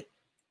compulsively.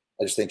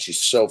 I just think she's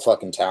so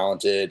fucking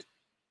talented.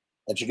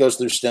 And she goes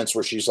through stints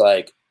where she's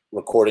like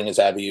recording as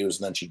Abby Ooze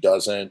and then she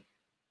doesn't.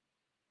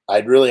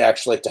 I'd really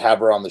actually like to have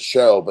her on the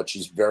show, but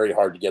she's very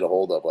hard to get a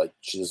hold of. Like,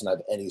 she doesn't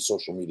have any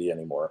social media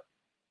anymore.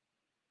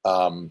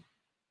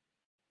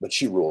 But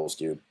she rules,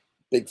 dude.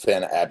 Big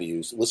fan of Abby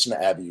Ooze. Listen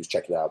to Abby Ooze.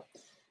 Check it out.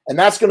 And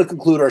that's going to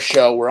conclude our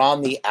show. We're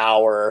on the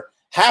hour.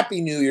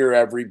 Happy New Year,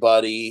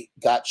 everybody.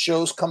 Got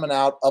shows coming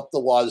out up the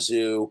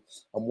wazoo.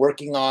 I'm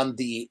working on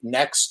the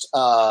next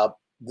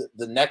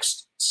the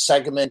next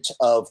segment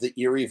of the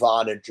Erie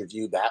Vaughn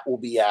interview. That will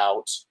be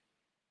out.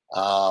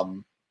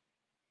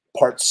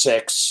 Part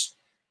 6.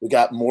 We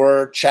got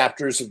more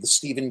chapters of the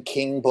Stephen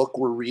King book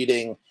we're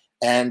reading.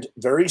 And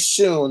very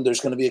soon,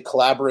 there's going to be a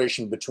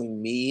collaboration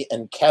between me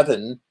and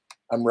Kevin.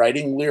 I'm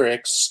writing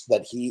lyrics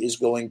that he is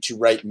going to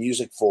write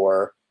music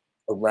for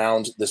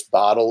around this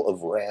bottle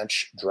of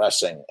ranch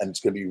dressing. And it's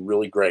going to be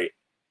really great.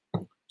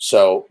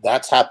 So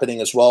that's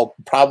happening as well.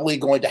 Probably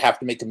going to have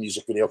to make a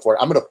music video for it.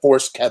 I'm going to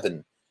force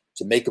Kevin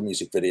to make a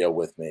music video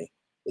with me.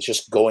 It's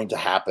just going to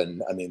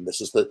happen. I mean,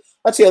 that's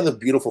the other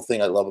beautiful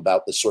thing I love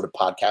about this sort of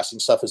podcasting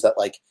stuff is that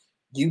like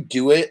you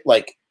do it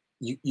like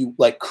you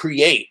like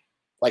create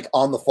like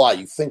on the fly.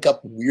 You think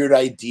up weird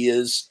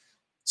ideas.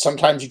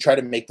 Sometimes you try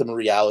to make them a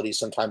reality.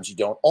 Sometimes you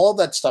don't. All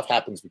that stuff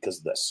happens because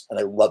of this. And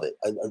I love it.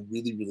 I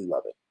really, really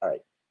love it. All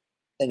right.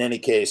 In any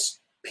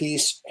case,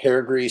 peace,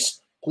 hair grease.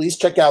 Please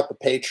check out the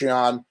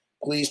Patreon.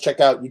 Please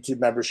check out YouTube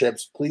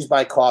memberships. Please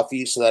buy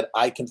coffee so that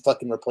I can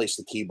fucking replace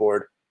the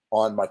keyboard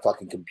on my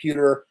fucking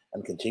computer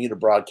and continue to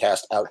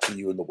broadcast out to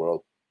you in the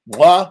world.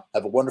 Mwah!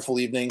 Have a wonderful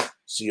evening.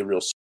 See you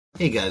real soon.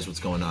 Hey guys, what's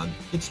going on?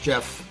 It's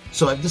Jeff.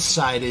 So I've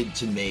decided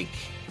to make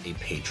a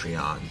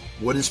Patreon.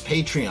 What is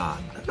Patreon?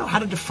 I don't know how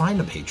to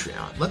define a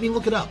Patreon. Let me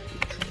look it up.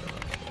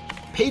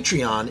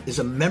 Patreon is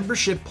a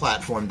membership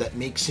platform that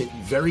makes it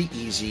very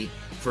easy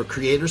for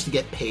creators to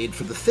get paid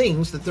for the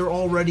things that they're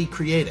already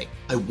creating.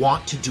 I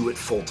want to do it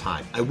full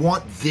time. I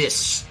want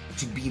this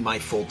to be my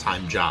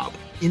full-time job.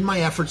 In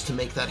my efforts to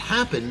make that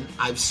happen,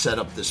 I've set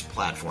up this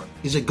platform.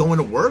 Is it going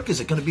to work?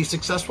 Is it going to be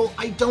successful?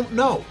 I don't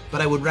know,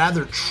 but I would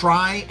rather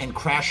try and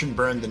crash and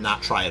burn than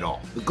not try at all.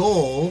 The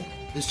goal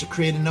is to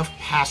create enough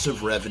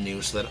passive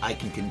revenue so that I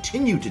can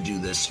continue to do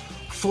this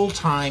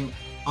full-time,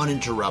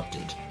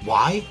 uninterrupted.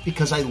 Why?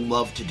 Because I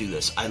love to do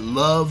this. I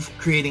love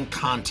creating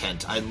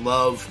content. I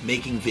love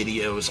making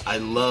videos. I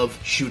love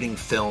shooting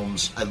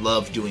films. I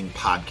love doing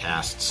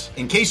podcasts.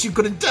 In case you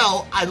couldn't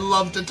tell, I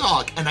love to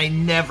talk and I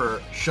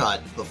never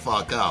shut the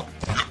fuck up.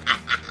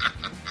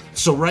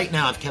 So right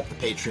now I've kept the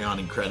Patreon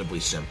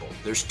incredibly simple.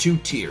 There's 2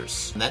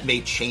 tiers, and that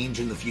may change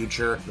in the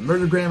future. The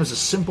Murdergram is a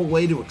simple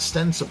way to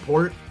extend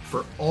support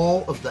for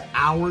all of the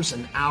hours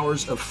and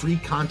hours of free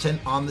content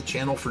on the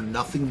channel for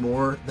nothing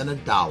more than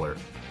 $1.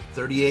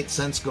 38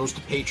 cents goes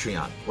to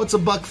Patreon. What's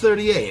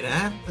 $1.38,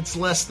 eh? It's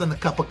less than a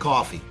cup of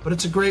coffee, but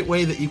it's a great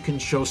way that you can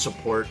show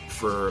support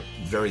for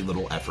very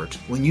little effort.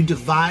 When you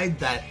divide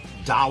that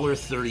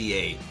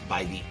 $1.38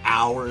 by the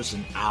hours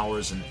and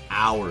hours and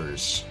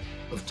hours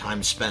of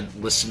time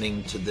spent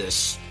listening to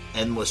this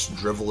endless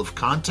drivel of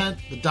content,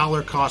 the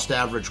dollar cost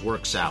average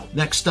works out.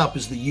 Next up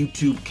is the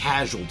YouTube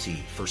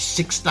Casualty for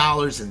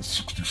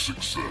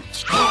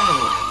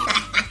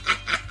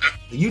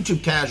 $6.66. The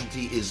YouTube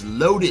Casualty is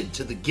loaded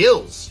to the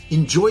gills.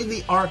 Enjoy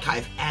the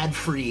archive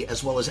ad-free,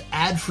 as well as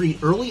ad-free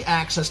early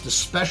access to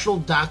special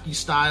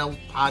docu-style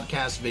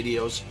podcast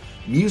videos,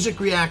 music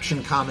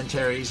reaction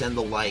commentaries, and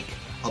the like,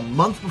 a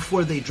month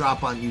before they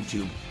drop on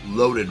YouTube,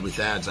 loaded with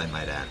ads, I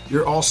might add.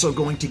 You're also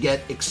going to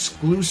get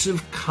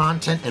exclusive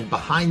content and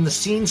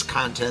behind-the-scenes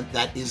content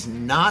that is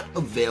not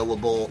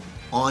available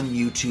on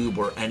YouTube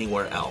or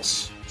anywhere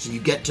else. So you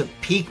get to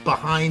peek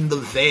behind the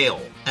veil.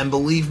 And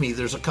believe me,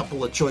 there's a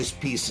couple of choice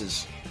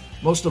pieces.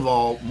 Most of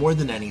all, more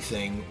than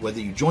anything, whether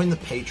you join the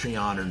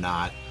Patreon or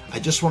not, I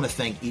just want to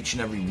thank each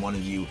and every one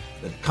of you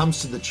that comes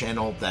to the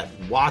channel, that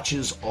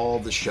watches all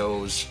the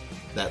shows,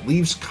 that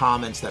leaves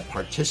comments, that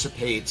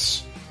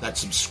participates, that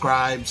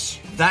subscribes.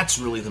 That's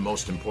really the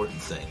most important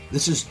thing.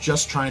 This is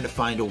just trying to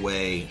find a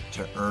way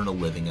to earn a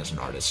living as an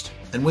artist.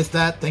 And with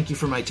that, thank you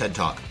for my TED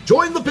Talk.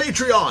 Join the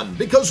Patreon,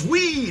 because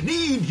we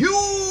need you!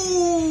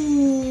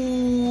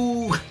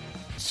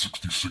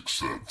 66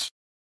 cents.